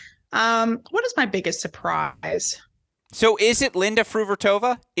anticipated. What is my biggest surprise? So is it Linda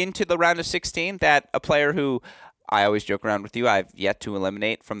Fruvertova into the round of 16, that a player who I always joke around with you, I've yet to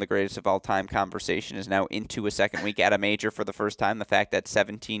eliminate from the greatest of all time conversation, is now into a second week at a major for the first time. The fact that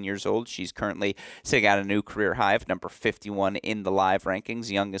 17 years old, she's currently sitting at a new career high of number 51 in the live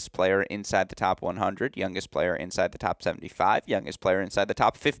rankings, youngest player inside the top 100, youngest player inside the top 75, youngest player inside the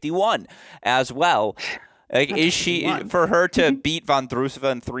top 51 as well. Like, is she, for her to beat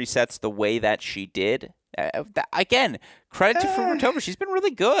Vondrousova in 3 sets the way that she did, again, credit to Fruvertova, she's been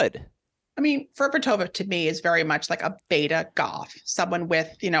really good. I mean, Fervitova to me is very much like a beta Goff, someone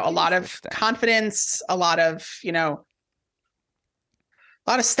with, a lot of confidence, a lot of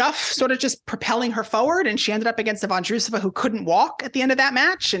stuff sort of just propelling her forward. And she ended up against Ivan Drusova, who couldn't walk at the end of that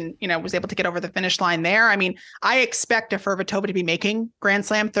match and, was able to get over the finish line there. I mean, I expect a Fervitova to be making Grand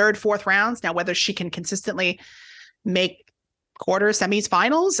Slam third, fourth rounds. Now, whether she can consistently make quarters, semis,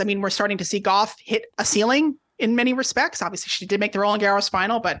 finals. I mean, we're starting to see Goff hit a ceiling in many respects. Obviously, she did make the Roland Garros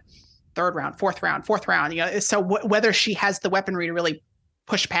final, but third round, fourth round. So whether she has the weaponry to really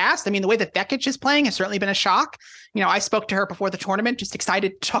push past. I mean, the way that Bekic is playing has certainly been a shock. I spoke to her before the tournament, just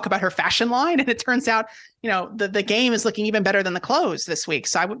excited to talk about her fashion line. And it turns out, the game is looking even better than the close this week.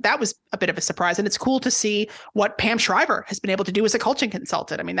 So that was a bit of a surprise. And it's cool to see what Pam Shriver has been able to do as a coaching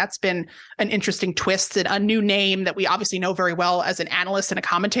consultant. I mean, that's been an interesting twist and a new name that we obviously know very well as an analyst and a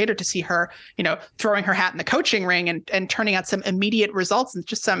commentator, to see her, throwing her hat in the coaching ring and turning out some immediate results and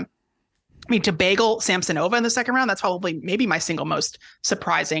just to bagel Samsonova in the second round, that's probably maybe my single most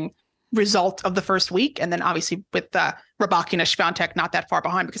surprising result of the first week. And then obviously with Rybakina, Swiatek not that far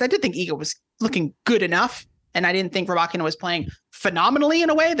behind, because I did think Iga was looking good enough. And I didn't think Rybakina was playing phenomenally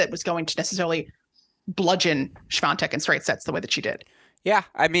in a way that was going to necessarily bludgeon Swiatek in straight sets the way that she did. Yeah,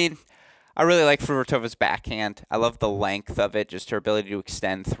 I mean, I really like Fruhvirtova's backhand. I love the length of it, just her ability to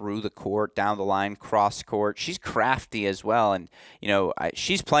extend through the court, down the line, cross court. She's crafty as well, and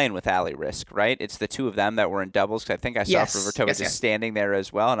she's playing with Ali Risk, right? It's the two of them that were in doubles. I think I saw Fruhvirtova just standing there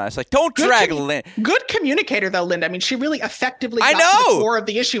as well, and I was like, "Don't drag Linda." Good communicator though, Linda. I mean, she really effectively got to the core of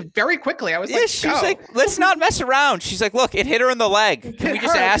the issue very quickly. I was she's like, "Let's not mess around." She's like, "Look, it hit her in the leg. Can we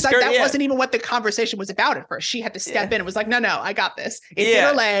just ask her?" That wasn't even what the conversation was about at first. She had to step in. It was like, "No, I got this." It hit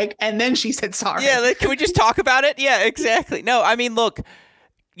her leg, and then she said sorry. Yeah, can we just talk about it? Yeah, exactly. No, I mean, look,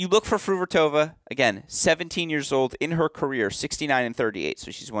 you look for Fruhvirtova, again, 17 years old in her career, 69 and 38.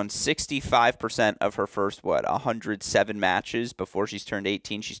 So she's won 65% of her first, 107 matches before she's turned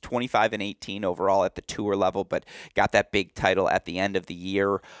 18. She's 25 and 18 overall at the tour level, but got that big title at the end of the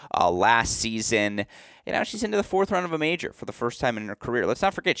year last season. And now she's into the fourth round of a major for the first time in her career. Let's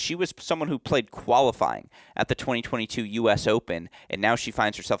not forget, she was someone who played qualifying at the 2022 U.S. Open, and now she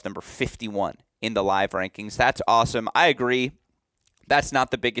finds herself number 51 in the live rankings. That's awesome. I agree. That's not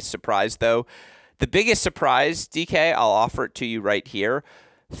the biggest surprise, though. The biggest surprise, DK, I'll offer it to you right here.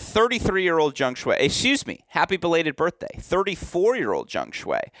 33-year-old Zheng Shuai, happy belated birthday. 34-year-old Zheng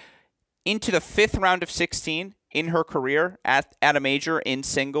Shuai into the fifth round of 16 in her career at a major in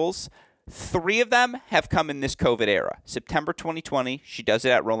singles. 3 of them have come in this COVID era. September 2020, she does it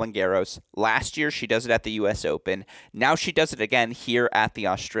at Roland Garros. Last year, she does it at the U.S. Open. Now she does it again here at the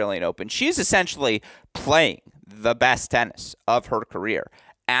Australian Open. She is essentially playing the best tennis of her career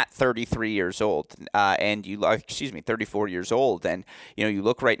at 33 years old. 34 years old. And, you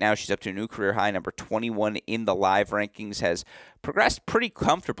look right now, she's up to a new career high, number 21 in the live rankings, has progressed pretty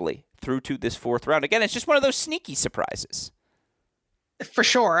comfortably through to this fourth round. Again, it's just one of those sneaky surprises. For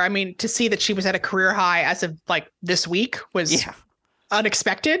sure. I mean, to see that she was at a career high as of this week was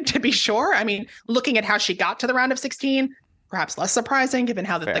unexpected, to be sure. I mean, looking at how she got to the round of 16, perhaps less surprising given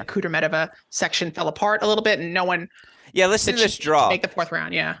how the Kudermetova section fell apart a little bit and no one. Yeah, listen to this draw. Make the fourth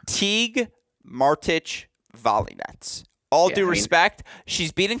round, yeah. Teague, Martic, Volynets. All due respect,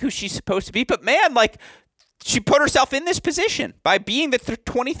 she's beating who she's supposed to be. But man, she put herself in this position by being the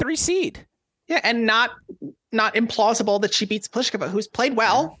 23 seed. Yeah, and not implausible that she beats Pliskova, who's played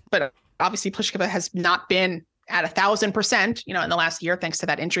well, but obviously Pliskova has not been at 1,000%, in the last year, thanks to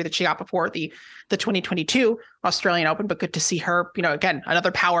that injury that she got before the 2022 Australian Open. But good to see her, again,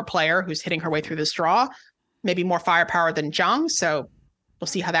 another power player who's hitting her way through this draw, maybe more firepower than Zhang. So we'll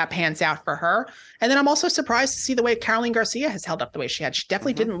see how that pans out for her. And then I'm also surprised to see the way Caroline Garcia has held up the way she had. She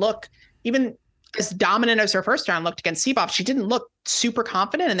definitely didn't look even as dominant as her first round looked against Seebov. She didn't look super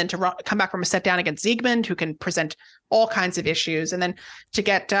confident. And then to come back from a set down against Siegmund, who can present all kinds of issues. And then to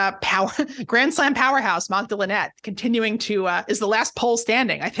get Grand Slam powerhouse Magda Linette continuing to is the last pole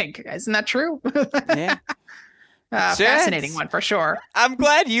standing, I think. Isn't that true? Yeah. Fascinating one for sure. I'm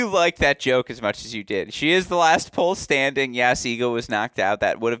glad you liked that joke as much as you did. She is the last pole standing. Yes, Ego was knocked out.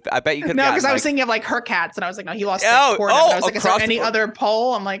 That would have. I bet you could. No, because I was thinking of her cats, and I was like, no, he lost. I was like, is there any other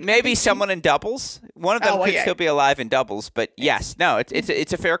pole? I'm like, maybe someone in doubles. One of them could still be alive in doubles, but yes, no,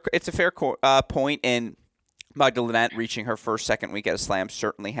 it's a fair point. And Magda Linette reaching her second week at a slam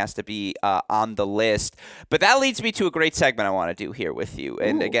certainly has to be on the list. But that leads me to a great segment I want to do here with you.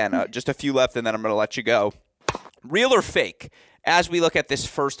 And again, just a few left, and then I'm going to let you go. Real or fake, as we look at this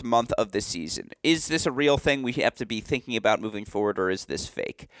first month of the season? Is this a real thing we have to be thinking about moving forward, or is this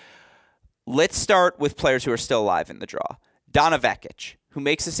fake? Let's start with players who are still alive in the draw. Donna Vekic, who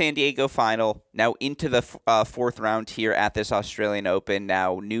makes the San Diego final, now into the fourth round here at this Australian Open.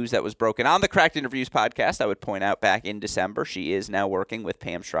 Now, news that was broken on the Cracked Interviews podcast, I would point out, back in December. She is now working with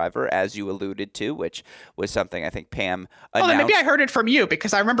Pam Shriver, as you alluded to, which was something I think Pam announced. Well, maybe I heard it from you,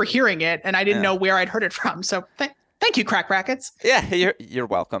 because I remember hearing it, and I didn't know where I'd heard it from. So thank you, Crack Rackets. Yeah, you're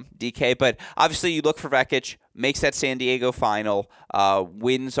welcome, DK. But obviously, you look for Vekic, makes that San Diego final,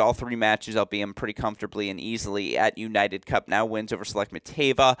 wins all three matches, albeit pretty comfortably and easily at United Cup. Now wins over Select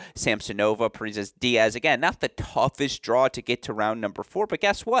Mateva, Samsonova, Parisas Diaz. Again, not the toughest draw to get to round number 4, but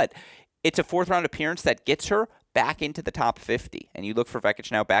guess what? It's a fourth round appearance that gets her back into the top 50. And you look for Vekic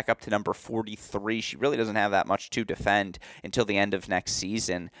now back up to number 43. She really doesn't have that much to defend until the end of next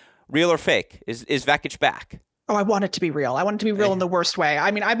season. Real or fake? Is Vekic back? Oh, I want it to be real. I want it to be real in the worst way.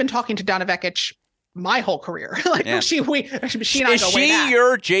 I mean, I've been talking to Donna Vekic my whole career. She and I go way back. Is she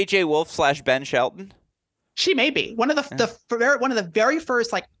your JJ Wolf / Ben Shelton? She may be. One of the very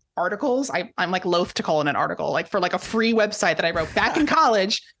first articles, I'm loath to call it an article, for a free website that I wrote back in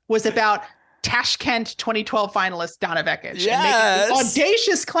college, was about Tashkent 2012 finalist Donna Vekic. Yes. And making this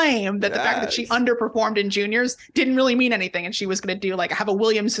audacious claim that the fact that she underperformed in juniors didn't really mean anything. And she was going to do have a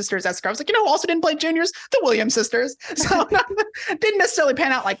Williams sisters escort. I was like, who also didn't play juniors? The Williams sisters. So didn't necessarily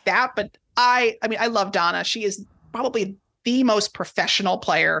pan out like that. But I love Donna. She is probably the most professional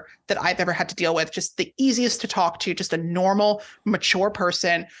player that I've ever had to deal with. Just the easiest to talk to, just a normal, mature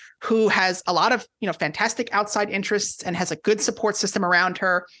person who has a lot of, fantastic outside interests and has a good support system around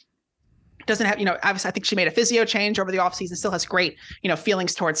her. Doesn't have, obviously, I think she made a physio change over the offseason, still has great,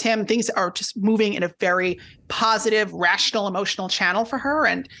 feelings towards him. Things are just moving in a very positive, rational, emotional channel for her.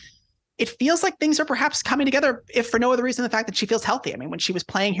 And it feels like things are perhaps coming together, if for no other reason, the fact that she feels healthy. I mean, when she was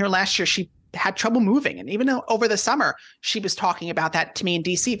playing here last year, she had trouble moving. And even over the summer, she was talking about that to me in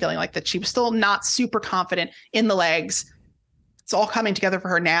DC, feeling like that she was still not super confident in the legs. It's all coming together for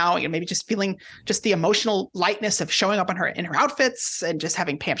her now. Maybe just feeling just the emotional lightness of showing up in her outfits and just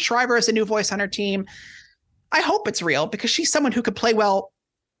having Pam Shriver as a new voice on her team. I hope it's real, because she's someone who could play well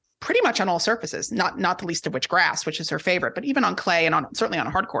pretty much on all surfaces, not the least of which grass, which is her favorite, but even on clay and certainly on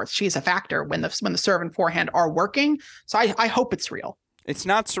hard courts, she's a factor when the serve and forehand are working. So I hope it's real. It's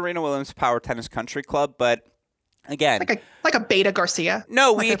not Serena Williams Power Tennis Country Club, but again, like a beta Garcia.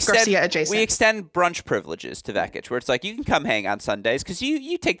 No, we extend brunch privileges to Vekic, where it's like you can come hang on Sundays because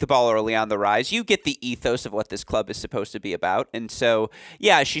you take the ball early on the rise. You get the ethos of what this club is supposed to be about. And so,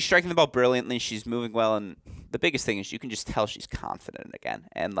 yeah, she's striking the ball brilliantly. She's moving well. And the biggest thing is you can just tell she's confident again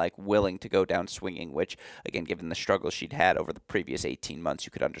and willing to go down swinging, which, again, given the struggles she'd had over the previous 18 months,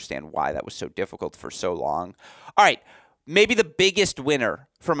 you could understand why that was so difficult for so long. All right. Maybe the biggest winner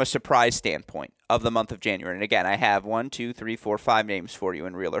from a surprise standpoint of the month of January. And again, I have 5 names for you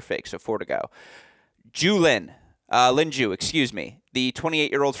in real or fake, so 4 to go. Lin Ju, the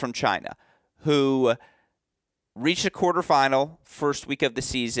 28-year-old from China, who reached a quarterfinal first week of the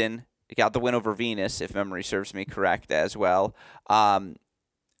season, got the win over Venus, if memory serves me correct as well.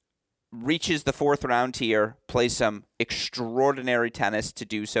 Reaches the fourth round here, plays some extraordinary tennis to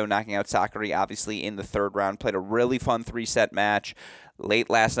do so, knocking out Sakkari, obviously, in the third round. Played a really fun 3-set match late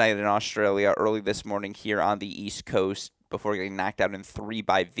last night in Australia, early this morning here on the East Coast, before getting knocked out in 3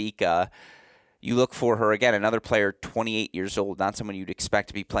 by Vika. You look for her, again, another player, 28 years old, not someone you'd expect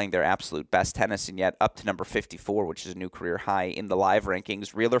to be playing their absolute best tennis, and yet up to number 54, which is a new career high in the live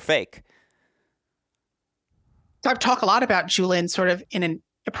rankings. Real or fake? So I've talked a lot about Julin sort of in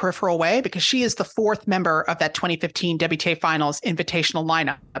a peripheral way, because she is the 4th member of that 2015 WTA Finals invitational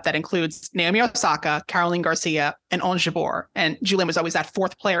lineup that includes Naomi Osaka, Caroline Garcia, and Ons Jabeur. And Julin was always that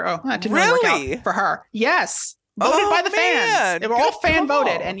 4th player. Oh, that didn't really work out for her. Yes. Voted by the fans. They were all fan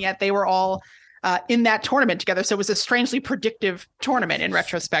voted, and yet they were all in that tournament together. So it was a strangely predictive tournament in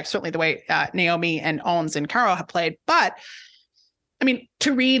retrospect, certainly the way Naomi and Ons and Caro have played. But I mean,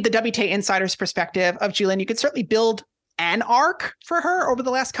 to read the WTA Insider's perspective of Julin, you could certainly build an arc for her over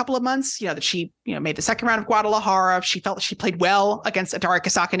the last couple of months, that she, made the second round of Guadalajara. She felt that she played well against Daria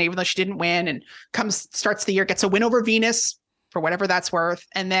Kasatkina, even though she didn't win, and starts the year, gets a win over Venus for whatever that's worth,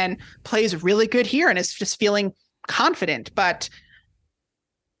 and then plays really good here and is just feeling confident. But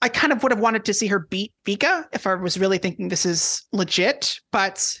I kind of would have wanted to see her beat Vika if I was really thinking this is legit,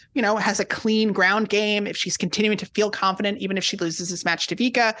 but, has a clean ground game. If she's continuing to feel confident, even if she loses this match to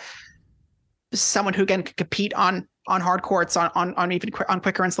Vika, someone who again could compete on hard courts, on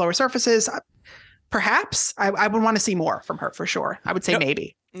quicker and slower surfaces. Perhaps I would want to see more from her for sure. I would say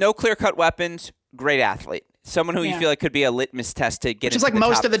maybe. No clear-cut weapons, great athlete. Someone who you feel like could be a litmus test to get into the top 50. Which is like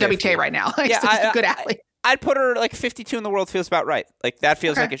most of the WTA right now. Just a good athlete. I'd put her like 52 in the world feels about right. Like that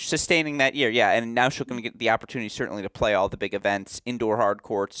feels like it's sustaining that year. Yeah, and now she's going to get the opportunity certainly to play all the big events, indoor hard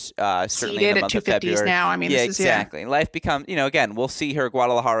courts, certainly in the month of February. Now. I mean, yeah, this is, exactly. Life becomes, again, we'll see her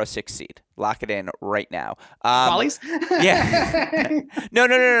Guadalajara 6 seed. Lock it in right now. Qualies? Yeah.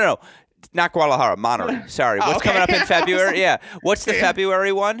 No. Not Guadalajara, Monterey. Sorry. What's coming up in February? Yeah. What's the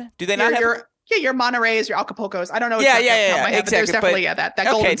February one? Do they not have? Yeah, your Monterey's, your Acapulco's. I don't know. Yeah, exactly. There's definitely that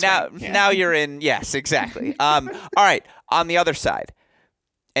golden swing. Now you're in. Yes, exactly. All right. On the other side,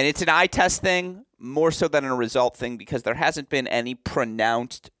 and it's an eye test thing more so than a result thing because there hasn't been any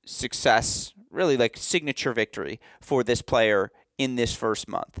pronounced success, really like signature victory for this player in this first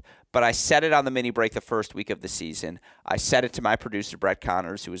month. But I said it on the mini break the first week of the season. I said it to my producer, Brett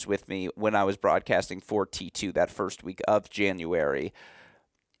Connors, who was with me when I was broadcasting for T2 that first week of January.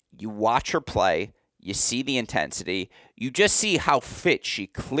 You watch her play, you see the intensity, you just see how fit she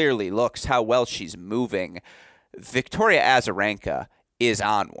clearly looks, how well she's moving. Victoria Azarenka is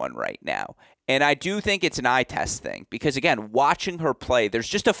on one right now. And I do think it's an eye test thing because, again, watching her play, there's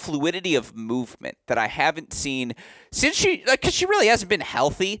just a fluidity of movement that I haven't seen since because she really hasn't been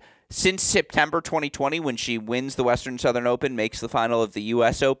healthy since September 2020 when she wins the Western Southern Open, makes the final of the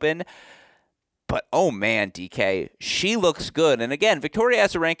U.S. Open. But, oh, man, DK, she looks good. And, again, Victoria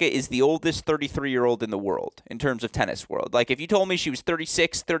Azarenka is the oldest 33-year-old in the world in terms of tennis world. Like, if you told me she was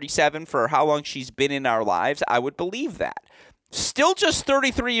 36, 37 for how long she's been in our lives, I would believe that. Still just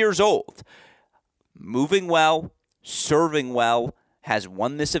 33 years old. Moving well, serving well, has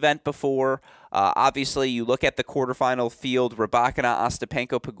won this event before. Obviously, you look at the quarterfinal field, Rybakina,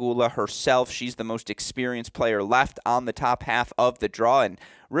 Ostapenko, Pegula herself. She's the most experienced player left on the top half of the draw and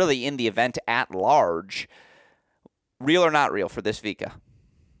really in the event at large. Real or not real for this Vika?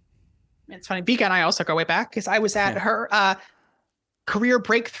 It's funny. Vika and I also go way back because I was at her career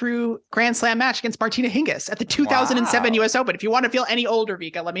breakthrough Grand Slam match against Martina Hingis at the 2007 U.S. Open. If you want to feel any older,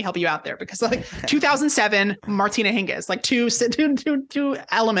 Vika, let me help you out there because like 2007 Martina Hingis, like two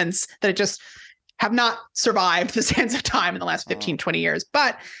elements that just have not survived the sands of time in the last 15, 20 years.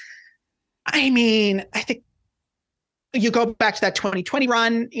 But I mean, I think you go back to that 2020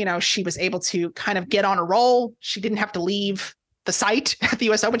 run, she was able to kind of get on a roll. She didn't have to leave the site at the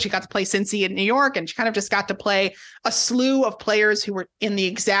U.S. Open. She got to play Cincy in New York, and she kind of just got to play a slew of players who were in the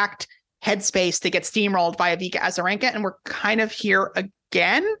exact headspace to get steamrolled by Vika Azarenka. And we're kind of here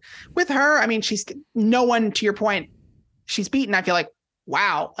again with her. I mean, she's no one, to your point, she's beaten. I feel like,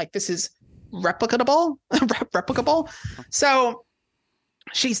 wow, like this is replicable. So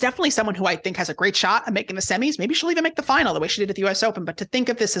she's definitely someone who I think has a great shot at making the semis. Maybe she'll even make the final the way she did at the U.S. Open. But to think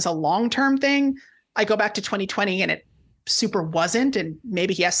of this as a long-term thing, I go back to 2020 and it super wasn't, and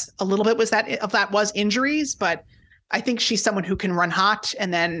maybe yes, a little bit was that was injuries, but I think she's someone who can run hot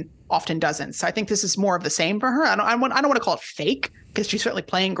and then often doesn't. So I think this is more of the same for her. I don't want to call it fake because she's certainly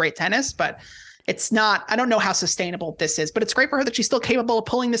playing great tennis, but it's not. I don't know how sustainable this is, but it's great for her that she's still capable of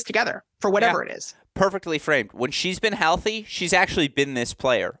pulling this together for whatever it is. Perfectly framed. When she's been healthy, she's actually been this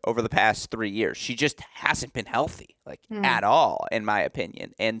player over the past 3 years. She just hasn't been healthy, at all, in my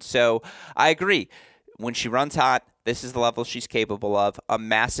opinion. And so I agree. When she runs hot, this is the level she's capable of. A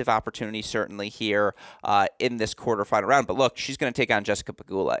massive opportunity certainly here in this quarterfinal round. But look, she's going to take on Jessica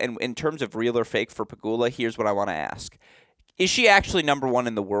Pegula. And in terms of real or fake for Pegula, here's what I want to ask. Is she actually number one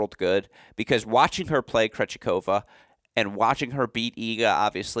in the world good? Because watching her play Krejcikova and watching her beat Iga,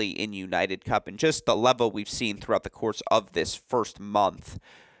 obviously, in United Cup, and just the level we've seen throughout the course of this first month,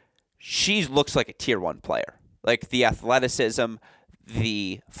 she looks like a tier 1 player. Like the athleticism,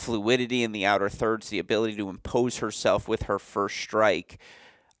 the fluidity in the outer thirds, the ability to impose herself with her first strike.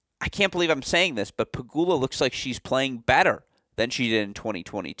 I can't believe I'm saying this, but Pegula looks like she's playing better than she did in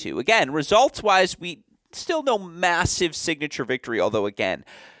 2022. Again, results-wise, we still no massive signature victory, although, again,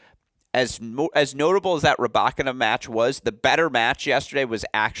 as notable as that Rybakina match was, the better match yesterday was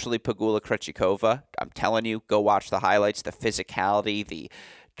actually Pegula-Krejcikova. I'm telling you, go watch the highlights, the physicality, the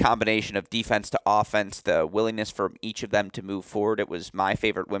combination of defense to offense, the willingness for each of them to move forward. It was my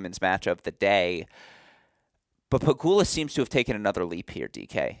favorite women's match of the day. But Pegula seems to have taken another leap here,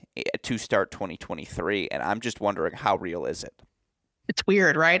 DK, to start 2023, and I'm just wondering, how real is it? It's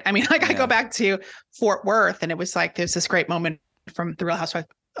weird, right? I mean, I go back to Fort Worth, and it was like there's this great moment from The Real Housewives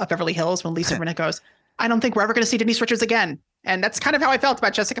of Beverly Hills when Lisa Rinna goes, I don't think we're ever going to see Denise Richards again. And that's kind of how I felt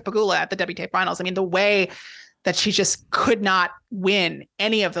about Jessica Pegula at the WTA finals. I mean, the way that she just could not win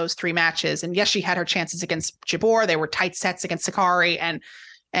any of those 3 matches. And yes, she had her chances against Jabeur. They were tight sets against Sakari and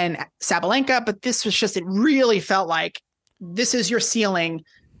Sabalenka, but this was just, it really felt like this is your ceiling.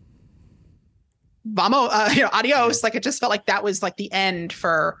 Vamos, adios. Like it just felt like that was like the end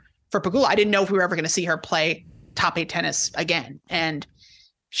for for Pegula. I didn't know if we were ever going to see her play top 8 tennis again. And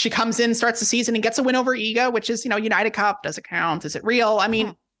she comes in, starts the season, and gets a win over Iga, which is, United Cup. Does it count? Is it real? I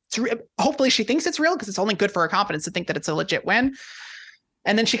mean, hopefully she thinks it's real, because it's only good for her confidence to think that it's a legit win.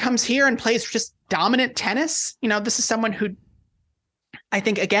 And then she comes here and plays just dominant tennis. This is someone who, I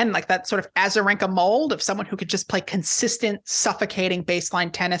think, again, like that sort of Azarenka mold of someone who could just play consistent, suffocating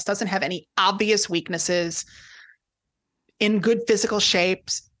baseline tennis, doesn't have any obvious weaknesses, in good physical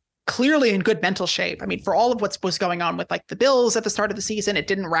shapes, clearly in good mental shape. I mean, for all of what was going on with like the Bills at the start of the season, it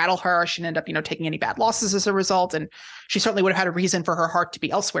didn't rattle her. She didn't end up, taking any bad losses as a result. And she certainly would have had a reason for her heart to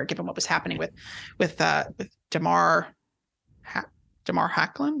be elsewhere, given what was happening with Damar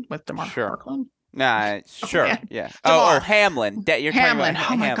Hamlin. Sure. Harklin? Nah, sure. Yeah. Hamlin. You're Hamlin.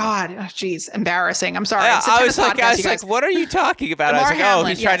 talking about my God. Jeez. Embarrassing. I'm sorry. Yeah, I was like, what are you talking about? I was like, Hamlin,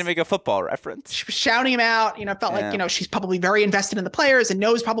 he's trying to make a football reference. She was shouting him out, felt like, she's probably very invested in the players and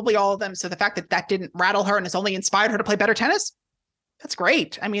knows probably all of them. So the fact that didn't rattle her and has only inspired her to play better tennis, that's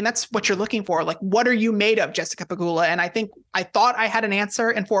great. I mean, that's what you're looking for. Like, what are you made of, Jessica Pegula? And I thought I had an answer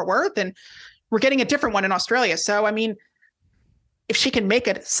in Fort Worth, and we're getting a different one in Australia. So, I mean, if she can make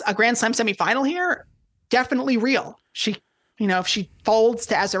it a Grand Slam semifinal here, definitely real. She, if she folds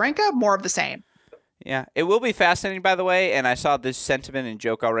to Azarenka, more of the same. Yeah, it will be fascinating, by the way, and I saw this sentiment and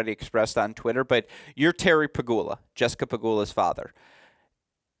joke already expressed on Twitter, but you're Terry Pegula, Jessica Pegula's father.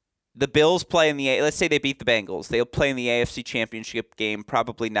 The Bills play in let's say they beat the Bengals. They'll play in the AFC Championship game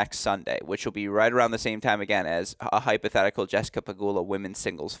probably next Sunday, which will be right around the same time again as a hypothetical Jessica Pegula women's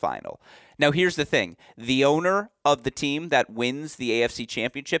singles final. Now, here's the thing. The owner of the team that wins the AFC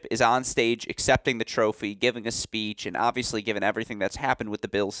Championship is on stage accepting the trophy, giving a speech, and obviously given everything that's happened with the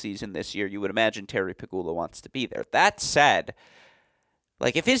Bills season this year, you would imagine Terry Pegula wants to be there. That said,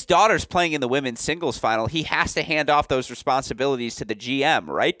 like, if his daughter's playing in the women's singles final, he has to hand off those responsibilities to the GM,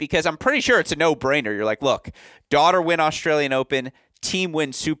 right? Because I'm pretty sure it's a no-brainer. You're like, look, daughter win Australian Open, team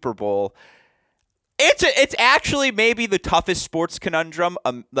win Super Bowl. It's actually maybe the toughest sports conundrum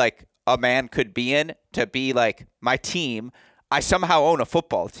a man could be in, to be like, my team, I somehow own a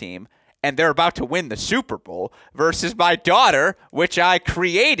football team, and they're about to win the Super Bowl, versus my daughter, which I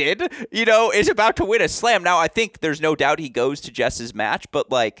created, is about to win a slam. Now, I think there's no doubt he goes to Jess's match,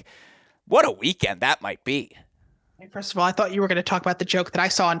 but, like, what a weekend that might be. First of all, I thought you were going to talk about the joke that I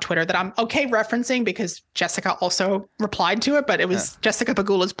saw on Twitter that I'm okay referencing, because Jessica also replied to it, but it was Jessica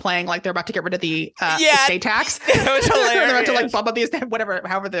Pegula's playing like they're about to get rid of the estate tax. It was hilarious. They're about to like bump up the estate, however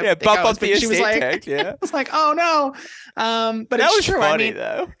it bump goes. up the estate tax, yeah. I was like, oh no. But that it's was true. Funny,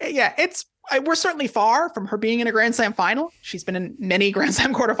 though. Yeah, we're certainly far from her being in a Grand Slam final. She's been in many Grand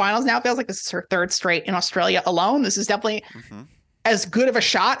Slam quarterfinals now. It feels like this is her third straight in Australia alone. This is definitely as good of a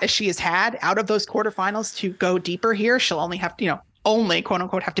shot as she has had out of those quarterfinals to go deeper here. She'll only have to, only quote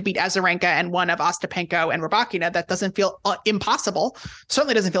unquote have to beat Azarenka and one of Ostapenko and Rybakina. That doesn't feel impossible.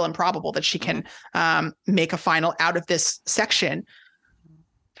 Certainly doesn't feel improbable that she can make a final out of this section.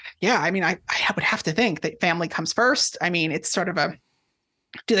 Yeah, I mean, I would have to think that family comes first. I mean, it's sort of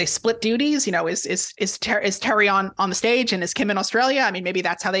do they split duties? Is Terry on the stage and is Kim in Australia? I mean, maybe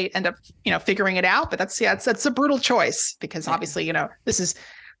that's how they end up, figuring it out. But that's a brutal choice, because obviously, this is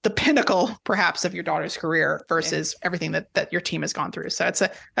the pinnacle perhaps of your daughter's career versus everything that your team has gone through. So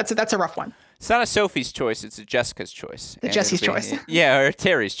that's a rough one. It's not a Sophie's choice; it's a Jessica's choice. Jesse's choice. Yeah, or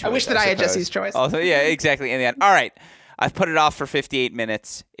Terry's choice. I wish that I had Jesse's choice. Also, yeah, exactly. In the end, all right. I've put it off for 58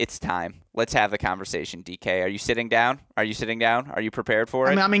 minutes. It's time. Let's have the conversation, DK. Are you sitting down? Are you prepared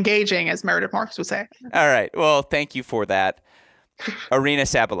for it? I'm engaging, as Meredith Marks would say. All right. Well, thank you for that. Aryna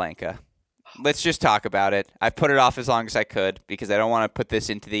Sabalenka. Let's just talk about it. I've put it off as long as I could because I don't want to put this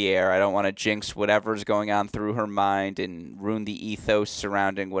into the air. I don't want to jinx whatever's going on through her mind and ruin the ethos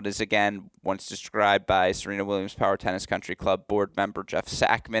surrounding what is, again, once described by Serena Williams Power Tennis Country Club board member Jeff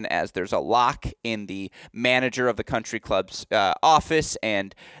Sackman as there's a lock in the manager of the country club's office,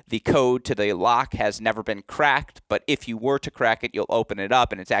 and the code to the lock has never been cracked. But if you were to crack it, you'll open it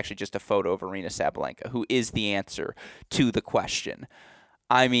up, and it's actually just a photo of Aryna Sabalenka, who is the answer to the question.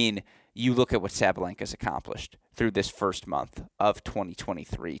 I mean, you look at what Sabalenka's accomplished through this first month of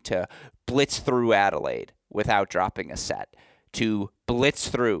 2023 to blitz through Adelaide without dropping a set, to blitz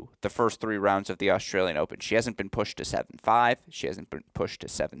through the first 3 rounds of the Australian Open. She hasn't been pushed to 7-5. She hasn't been pushed to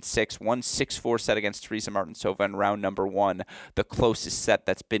 7-6. 6-4 set against Teresa Martinsova in round number 1, the closest set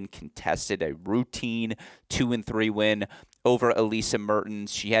that's been contested, a routine 2-3 win over Elisa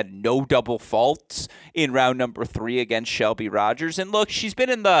Mertens. She had no double faults in round number 3 against Shelby Rogers. And look, she's been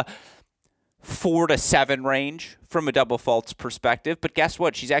in the 4 to 7 range from a double faults perspective, but guess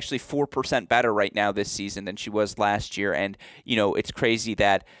what? She's actually 4% better right now this season than she was last year. And, it's crazy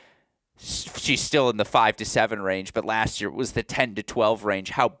that she's still in the 5 to 7 range, but last year it was the 10 to 12 range.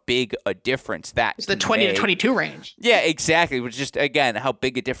 How big a difference that it's the 20 to 22 range. Yeah, exactly. Which just, again, how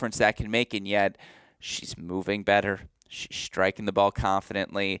big a difference that can make, and yet she's moving better. She's striking the ball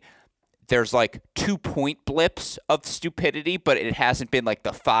confidently. There's like 2-point blips of stupidity, but it hasn't been like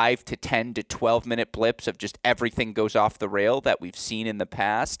the 5 to 10 to 12-minute blips of just everything goes off the rail that we've seen in the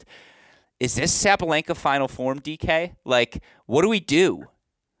past. Is this Sabalenka final form, DK? Like, what do we do?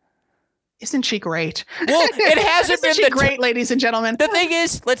 Isn't she great? Well, it hasn't been great, ladies and gentlemen. The thing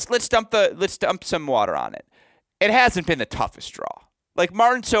is, let's dump some water on it. It hasn't been the toughest draw. Like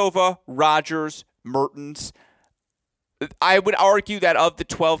Martinsova, Rogers, Mertens. I would argue that of the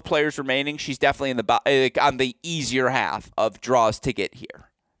 12 players remaining, she's definitely on the easier half of draws to get here.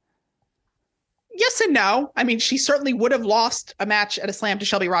 Yes and no. I mean, she certainly would have lost a match at a slam to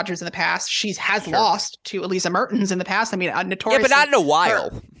Shelby Rogers in the past. She has lost to Elisa Mertens in the past. I mean, notoriously. Yeah, but not in a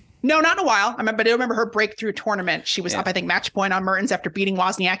while. No, not in a while. I remember her breakthrough tournament. She was up, I think, match point on Mertens after beating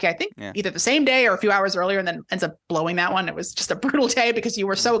Wozniacki, I think, either the same day or a few hours earlier, and then ends up blowing that one. It was just a brutal day because you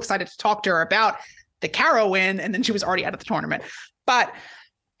were so excited to talk to her about the Caro win, and then she was already out of the tournament. But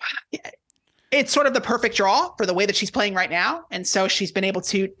it's sort of the perfect draw for the way that she's playing right now. And so she's been able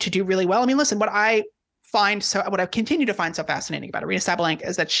to do really well. I mean, listen, what I continue to find so fascinating about Aryna Sabalenka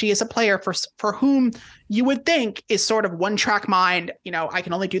is that she is a player for whom you would think is sort of one track mind. You know, I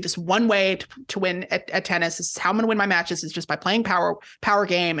can only do this one way to win at tennis. This is how I'm going to win my matches, is just by playing power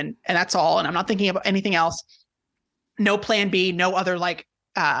game. And that's all. And I'm not thinking about anything else. No plan B, no other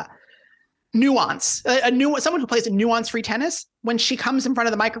nuance. Someone who plays a nuance-free tennis, when she comes in front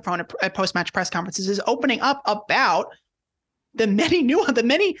of the microphone at post-match press conferences, is opening up about the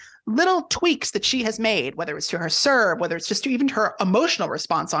many little tweaks that she has made, whether it's to her serve, whether it's just to even her emotional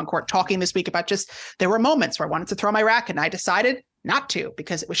response on court, talking this week about just, there were moments where I wanted to throw my racket and I decided not to,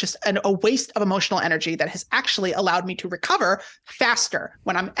 because it was just a waste of emotional energy that has actually allowed me to recover faster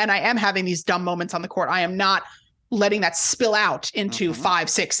and I am having these dumb moments on the court. I am not letting that spill out into 5,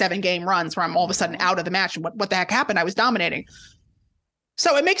 6, 7 game runs where I'm all of a sudden out of the match. And what the heck happened? I was dominating.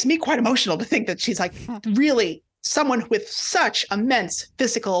 So it makes me quite emotional to think that she's like really someone with such immense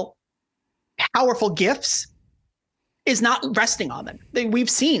physical, powerful gifts is not resting on them. We've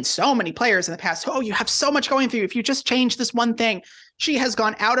seen so many players in the past. Oh, you have so much going for you. If you just change this one thing, she has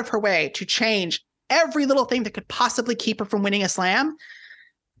gone out of her way to change every little thing that could possibly keep her from winning a slam.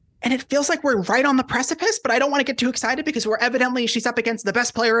 And it feels like we're right on the precipice, but I don't want to get too excited because she's up against the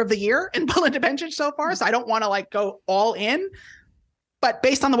best player of the year in Belinda Bencic so far. So I don't want to go all in. But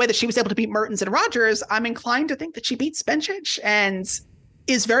based on the way that she was able to beat Mertens and Rogers, I'm inclined to think that she beats Bencic and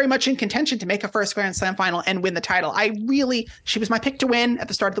is very much in contention to make a first Grand Slam final and win the title. She was my pick to win at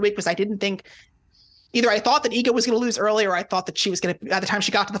the start of the week because I didn't think either I thought that Iga was going to lose early, or I thought that she was going to, by the time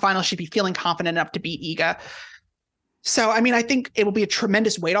she got to the final, she'd be feeling confident enough to beat Iga. So, I mean, I think it will be a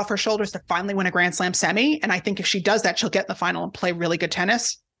tremendous weight off her shoulders to finally win a Grand Slam semi. And I think if she does that, she'll get in the final and play really good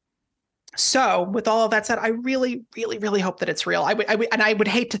tennis. So with all of that said, I really, really, really hope that it's real. I would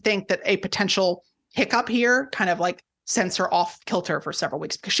hate to think that a potential hiccup here kind of sends her off kilter for several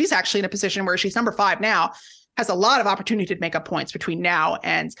weeks, because she's actually in a position where she's number 5 now, has a lot of opportunity to make up points between now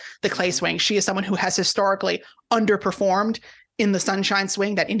and the clay swing. She is someone who has historically underperformed in the sunshine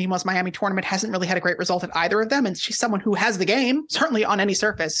swing. That Indian Wells Miami tournament hasn't really had a great result at either of them. And she's someone who has the game, certainly on any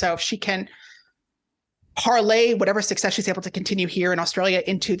surface. So if she can parlay whatever success she's able to continue here in Australia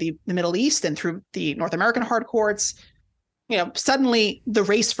into the Middle East and through the North American hard courts, suddenly the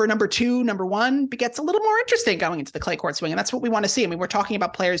race for number 2, number 1 gets a little more interesting going into the clay court swing. And that's what we want to see. I mean, we're talking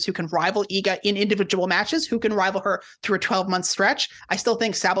about players who can rival Iga in individual matches, who can rival her through a 12-month stretch. I still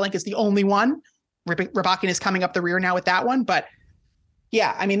think Sabalenka is the only one. Rybakina is coming up the rear now with that one. But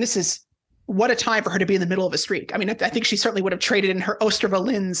yeah, I mean, this is what a time for her to be in the middle of a streak. I mean, I think she certainly would have traded in her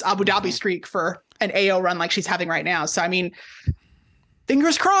Ostrava-Linz Abu Dhabi streak for an AO run like she's having right now. So, I mean,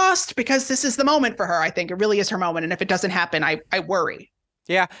 fingers crossed, because this is the moment for her. I think it really is her moment. And if it doesn't happen, I worry.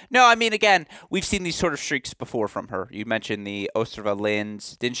 Yeah. No, I mean, again, we've seen these sort of streaks before from her. You mentioned the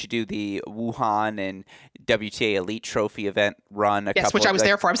Ostrava-Linz. Didn't she do the Wuhan and WTA Elite Trophy event run? Which I was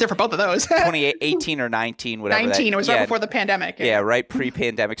there for. I was there for both of those. 2018 or 19, whatever. 19. It was right before the pandemic. Yeah, right,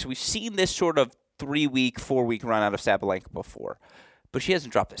 pre-pandemic. So we've seen this sort of 3-week, 4-week run out of Sabalenka before. But she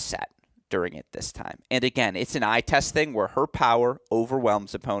hasn't dropped a set. during it this time. And again, it's an eye test thing where her power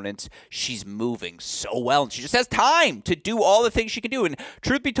overwhelms opponents. She's moving so well, and she just has time to do all the things she can do. And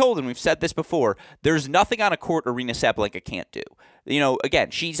truth be told, and we've said this before, there's nothing on a court Aryna Sabalenka can't do.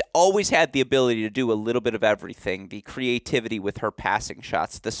 Again, she's always had the ability to do a little bit of everything. The creativity with her passing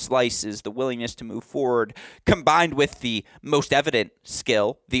shots, the slices, the willingness to move forward, combined with the most evident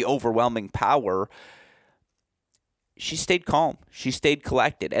skill, the overwhelming power. She stayed calm. She stayed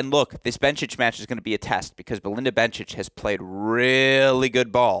collected. And look, this Bencic match is going to be a test because Belinda Bencic has played really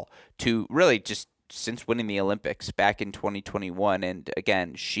good ball to really just since winning the Olympics back in 2021. And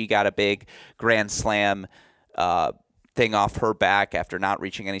again, she got a big Grand Slam thing off her back after not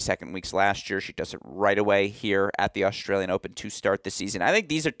reaching any second weeks last year. She does it right away here at the Australian Open to start the season. I think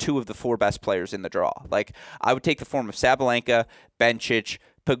these are two of the four best players in the draw. Like, I would take the form of Sabalenka, Bencic,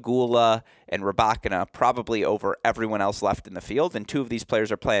 Pegula, and Rybakina probably over everyone else left in the field, and two of these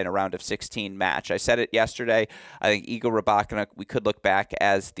players are playing a round of 16 match. I said it yesterday. I think Iga Rybakina, we could look back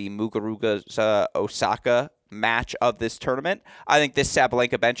as the Muguruza Osaka match of this tournament. I think this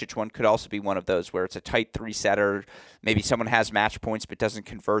Sabalenka Bencic one could also be one of those where it's a tight three-setter. Maybe someone has match points but doesn't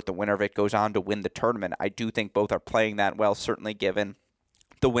convert. The winner of it goes on to win the tournament. I do think both are playing that well, certainly given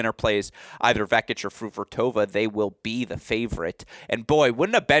the winner plays either Vekic or Fruhvirtova, they will be the favorite. And boy,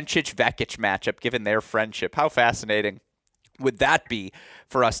 wouldn't a Bencic-Vekic matchup, given their friendship, how fascinating would that be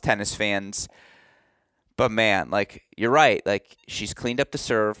for us tennis fans? But man, like, you're right. Like, she's cleaned up the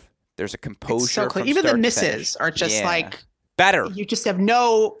serve. There's a composure. It's so clean. From Even start the to misses finish. are just like better. You just have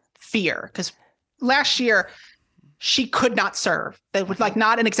no fear because last year she could not serve. That was like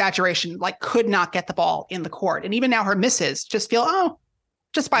not an exaggeration. Like, could not get the ball in the court, and even now her misses just feel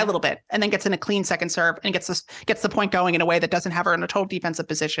just by a little bit, and then gets in a clean second serve and gets the point going in a way that doesn't have her in a total defensive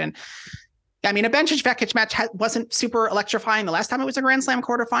position. I mean, a Bencic-Vekic match wasn't super electrifying the last time it was a Grand Slam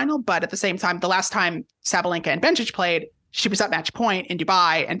quarterfinal, but at the same time, the last time Sabalenka and Bencic played, she was at match point in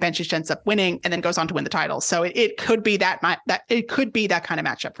Dubai, and Bencic ends up winning and then goes on to win the title. So it could be that it could be that kind of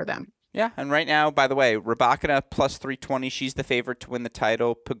matchup for them. Yeah, and right now, by the way, Rybakina plus 320, she's the favorite to win the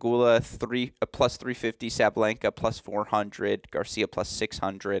title. Pegula plus 350, Sabalenka plus 400, Garcia plus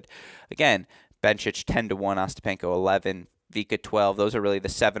 600. Again, Bencic 10-1, Ostapenko 11, Vika 12. Those are really the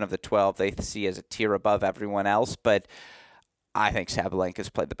 7 of the 12 they see as a tier above everyone else, but I think Sabalenka's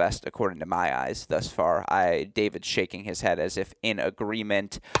played the best according to my eyes thus far. David's shaking his head as if in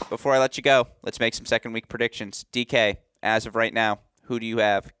agreement. Before I let you go, let's make some second week predictions. DK, as of right now, who do you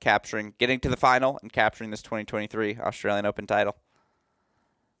have getting to the final and capturing this 2023 Australian Open title?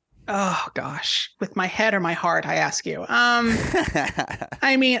 Oh gosh, with my head or my heart, I ask you.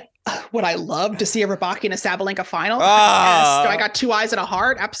 I mean, would I love to see a Rybakina Sabalenka final? Yes. Do I got two eyes and a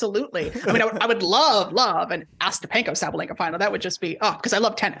heart? Absolutely. I mean, I would love an Ostapenko Sabalenka final. That would just be because I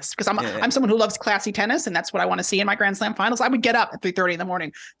love tennis. Because I'm someone who loves classy tennis, and that's what I want to see in my Grand Slam finals. I would get up at 3:30 in the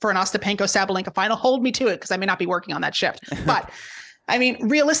morning for an Ostapenko Sabalenka final. Hold me to it because I may not be working on that shift. But I mean,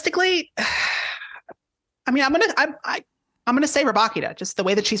 realistically, I mean, I'm gonna say Rybakina. Just the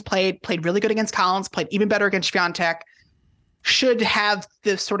way that she's played really good against Collins, played even better against Swiatek. Should have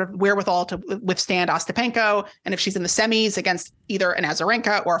the sort of wherewithal to withstand Ostapenko. And if she's in the semis against either an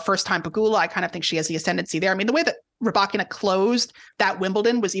Azarenka or a first-time Pegula, I kind of think she has the ascendancy there. I mean, the way that Rybakina closed that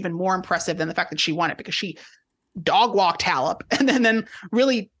Wimbledon was even more impressive than the fact that she won it, because she dog-walked Halep and then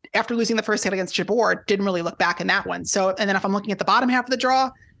really, after losing the first set against Jabeur, didn't really look back in that one. So, and then if I'm looking at the bottom half of the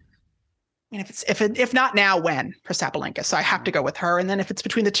draw, I mean, if not now, when for Sabalenka? So I have to go with her. And then if it's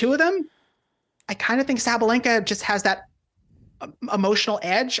between the two of them, I kind of think Sabalenka just has that emotional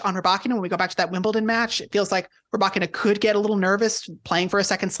edge on Rybakina. When we go back to that Wimbledon match, it feels like Rybakina could get a little nervous playing for a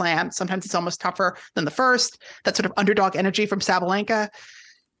second slam. Sometimes it's almost tougher than the first. That sort of underdog energy from Sabalenka.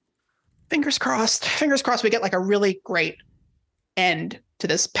 Fingers crossed we get like a really great end to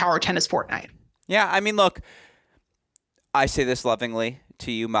this power tennis fortnight. Yeah, I mean, look, I say this lovingly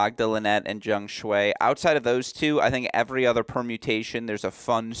to you, Magda Linette and Zheng Shui. Outside of those two, I think every other permutation, there's a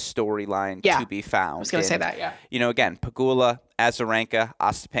fun storyline to be found. I was going to say that, yeah. You know, again, Pegula, Azarenka,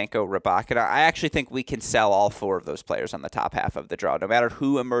 Ostapenko, Rybakina. I actually think we can sell all four of those players on the top half of the draw. No matter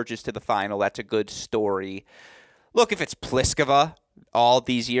who emerges to the final, that's a good story. Look, if it's Pliskova all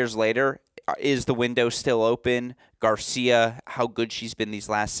these years later, is the window still open? Garcia, how good she's been these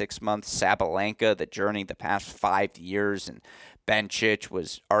last 6 months. Sabalenka, the journey the past 5 years. And Bencic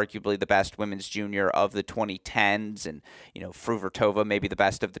was arguably the best women's junior of the 2010s. And, you know, Fruhvirtova maybe the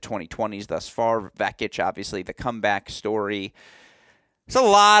best of the 2020s thus far. Vekic, obviously, the comeback story. There's a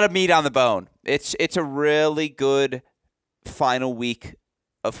lot of meat on the bone. It's a really good final week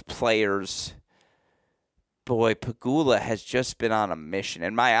of players. boy, Pegula has just been on a mission.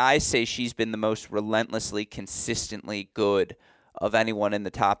 And my eyes say she's been the most relentlessly, consistently good of anyone in the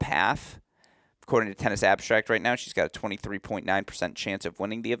top half. According to Tennis Abstract right now, she's got a 23.9% chance of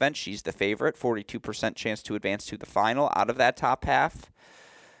winning the event. She's the favorite, 42% chance to advance to the final out of that top half.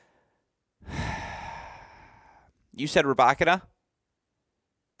 You said Rybakina?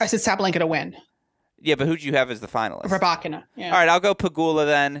 I said Sabalenka to win. Yeah, but who do you have as the finalist? Rybakina, yeah. All right, I'll go Pegula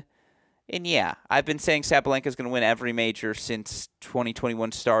then. And yeah, I've been saying Sabalenka's going to win every major since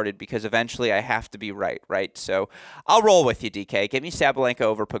 2021 started because eventually I have to be right? So I'll roll with you, DK. Give me Sabalenka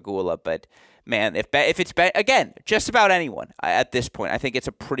over Pegula. But, man, if it's again, just about anyone at this point, I think it's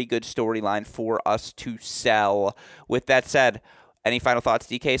a pretty good storyline for us to sell. With that said, any final thoughts,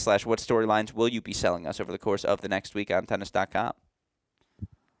 DK, / what storylines will you be selling us over the course of the next week on tennis.com?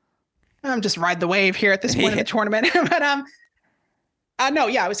 I'm just ride the wave here at this point in the tournament. But no,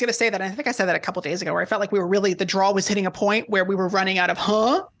 yeah, I was going to say that. I think I said that a couple days ago where I felt like the draw was hitting a point where we were running out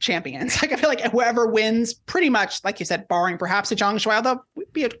of champions. Like I feel like whoever wins pretty much, like you said, barring perhaps a Zhang Shuai, although it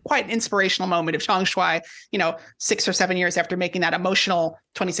would be quite an inspirational moment if Zhang Shuai, 6 or 7 years after making that emotional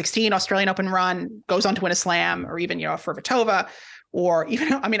 2016 Australian Open run goes on to win a slam, or even, Fervitova, or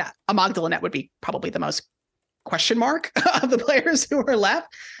even, a Magdalene would be probably the most question mark of the players who are left.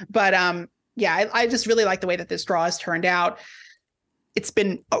 But I just really like the way that this draw has turned out. It's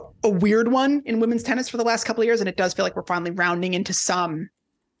been a weird one in women's tennis for the last couple of years, and it does feel like we're finally rounding into some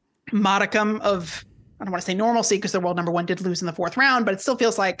modicum of, I don't want to say normalcy because the world number one did lose in the 4th round, but it still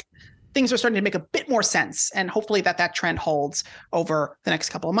feels like things are starting to make a bit more sense, and hopefully that trend holds over the next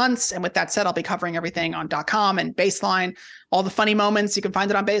couple of months. And with that said, I'll be covering everything on .com and Baseline, all the funny moments. You can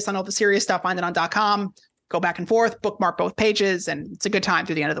find it on Baseline, all the serious stuff, find it on .com. Go back and forth, bookmark both pages, and it's a good time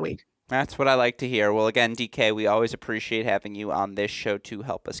through the end of the week. That's what I like to hear. Well, again, DK, we always appreciate having you on this show to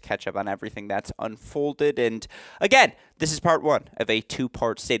help us catch up on everything that's unfolded. And again, this is part 1 of a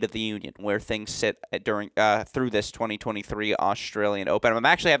 2-part State of the Union where things sit through this 2023 Australian Open. I'm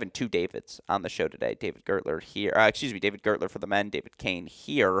actually having 2 Davids on the show today. David Gertler here. David Gertler for the men, David Kane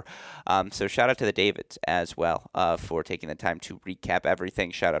here. So shout out to the Davids as well for taking the time to recap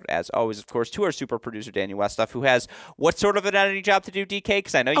everything. Shout out, as always, of course, to our super producer, Daniel Westhoff, who has what sort of an editing job to do, DK?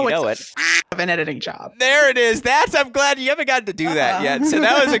 Because I know you know it. Of an editing job. There it is. I'm glad you haven't gotten to do that yet. So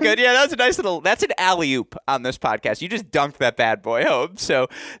that was that was a nice that's an alley-oop on this podcast. You just dunked that bad boy home. So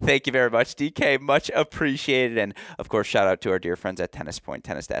thank you very much, DK. Much appreciated. And of course, shout out to our dear friends at Tennis Point,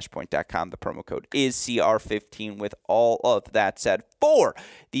 tennis-point.com. The promo code is CR15. With all of that said, for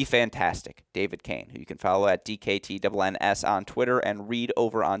the fantastic David Kane, who you can follow at DKTNNS on Twitter and read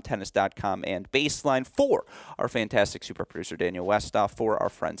over on tennis.com and Baseline, for our fantastic super producer Daniel Westhoff, for our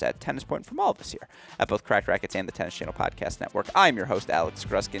friends at Tennis Point, from all of us here at both Cracked Rackets and the Tennis Channel Podcast Network. I'm your host, Alex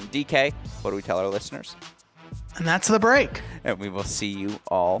Gruskin. DK, what do we tell our listeners? And that's the break. And we will see you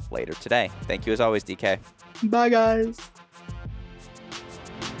all later today. Thank you as always, DK. Bye, guys.